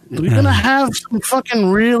 Right. We're going to have some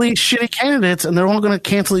fucking really shitty candidates, and they're all going to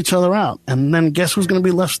cancel each other out. And then guess who's going to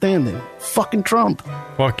be left standing? Fucking Trump.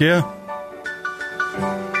 Fuck yeah.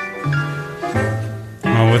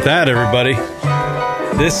 Well, with that, everybody,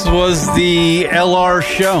 this was the LR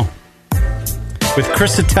Show with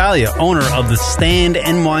Chris Italia, owner of the Stand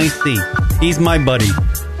NYC. He's my buddy.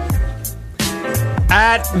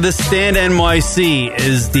 At the Stand NYC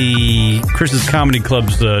is the Chris's Comedy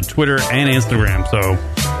Club's Twitter and Instagram, so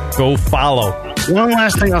go follow. One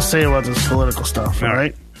last thing I'll say about this political stuff, all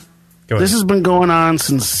right? This has been going on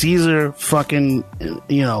since Caesar fucking,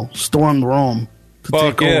 stormed Rome to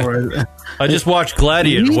take over. I just watched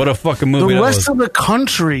Gladiator. What a fucking movie that was. The rest of the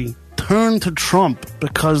country turned to Trump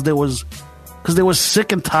because they were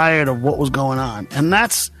sick and tired of what was going on. And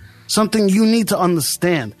that's something you need to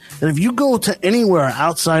understand. That if you go to anywhere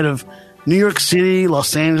outside of New York City,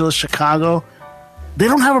 Los Angeles, Chicago, they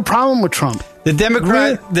don't have a problem with Trump. The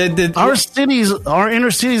Democrat, our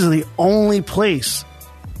inner cities are the only place.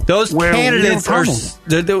 Those candidates are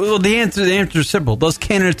the answer is simple. Those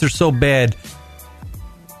candidates are so bad.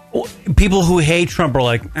 People who hate Trump are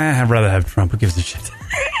like, I'd rather have Trump. Who gives a shit?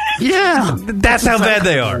 Yeah, that's how bad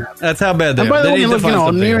they are. That's how bad they are. And by the way,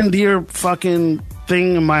 look, near and dear fucking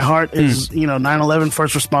thing in my heart is 9/11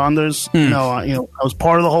 first responders. I was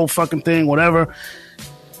part of the whole fucking thing. Whatever.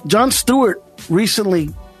 Jon Stewart recently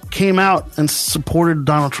came out and supported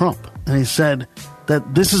Donald Trump, and he said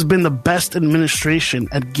that this has been the best administration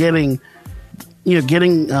at getting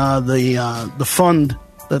the fund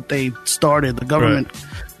that they started, the government,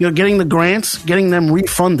 getting the grants, getting them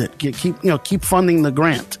refunded, keep funding the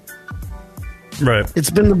grant. Right. It's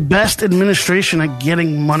been the best administration at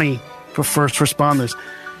getting money for first responders.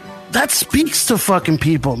 That speaks to fucking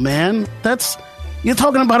people, man. You're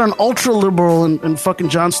talking about an ultra liberal and fucking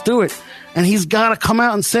Jon Stewart, and he's got to come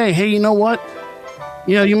out and say, hey, you know what?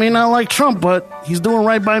 You may not like Trump, but he's doing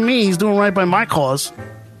right by me. He's doing right by my cause.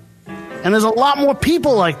 And there's a lot more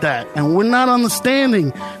people like that. And we're not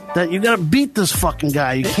understanding that you got to beat this fucking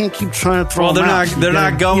guy. You can't keep trying to throw him out. They're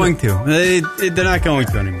not going to. They're not going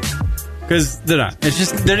to anymore. Because they're not. They're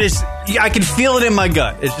just, I can feel it in my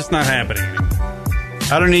gut. It's just not happening anymore.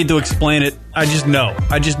 I don't need to explain it. I just know.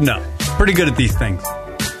 Pretty good at these things.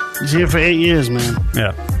 He's here for 8 years, man.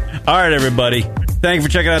 Yeah. All right, everybody. Thank you for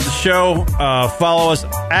checking out the show. Follow us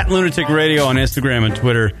at Lunatic Radio on Instagram and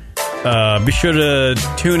Twitter. Be sure to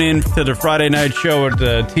tune in to the Friday night show at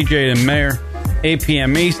TJ and Mayor, 8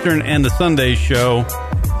 p.m. Eastern, and the Sunday show,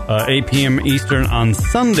 8 p.m. Eastern on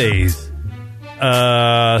Sundays.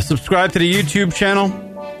 Subscribe to the YouTube channel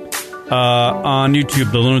on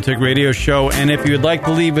YouTube, The Lunatic Radio Show. And if you would like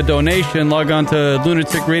to leave a donation, log on to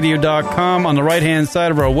lunaticradio.com. On the right-hand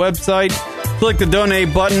side of our website, click the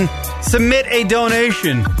donate button. Submit a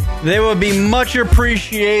donation. They will be much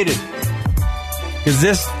appreciated. Because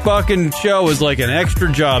this fucking show is like an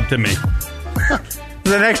extra job to me. It's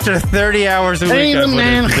an extra 30 hours a week. Hey, the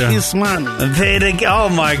man, his money. Oh,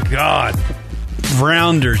 my God.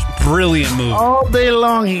 Rounders, brilliant movie. All day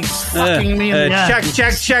long, he's fucking me in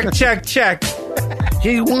the check.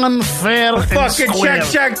 He won fair and fucking square.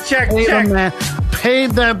 check. Pay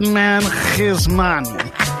that man his money.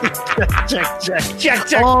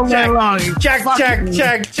 check. All day long. Checking.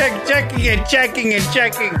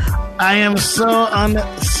 I am so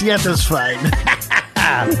unsatisfied.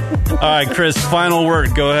 All right, Chris, final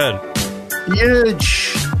word. Go ahead.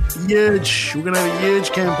 Huge. We're going to have a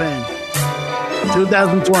huge campaign.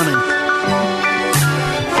 2020.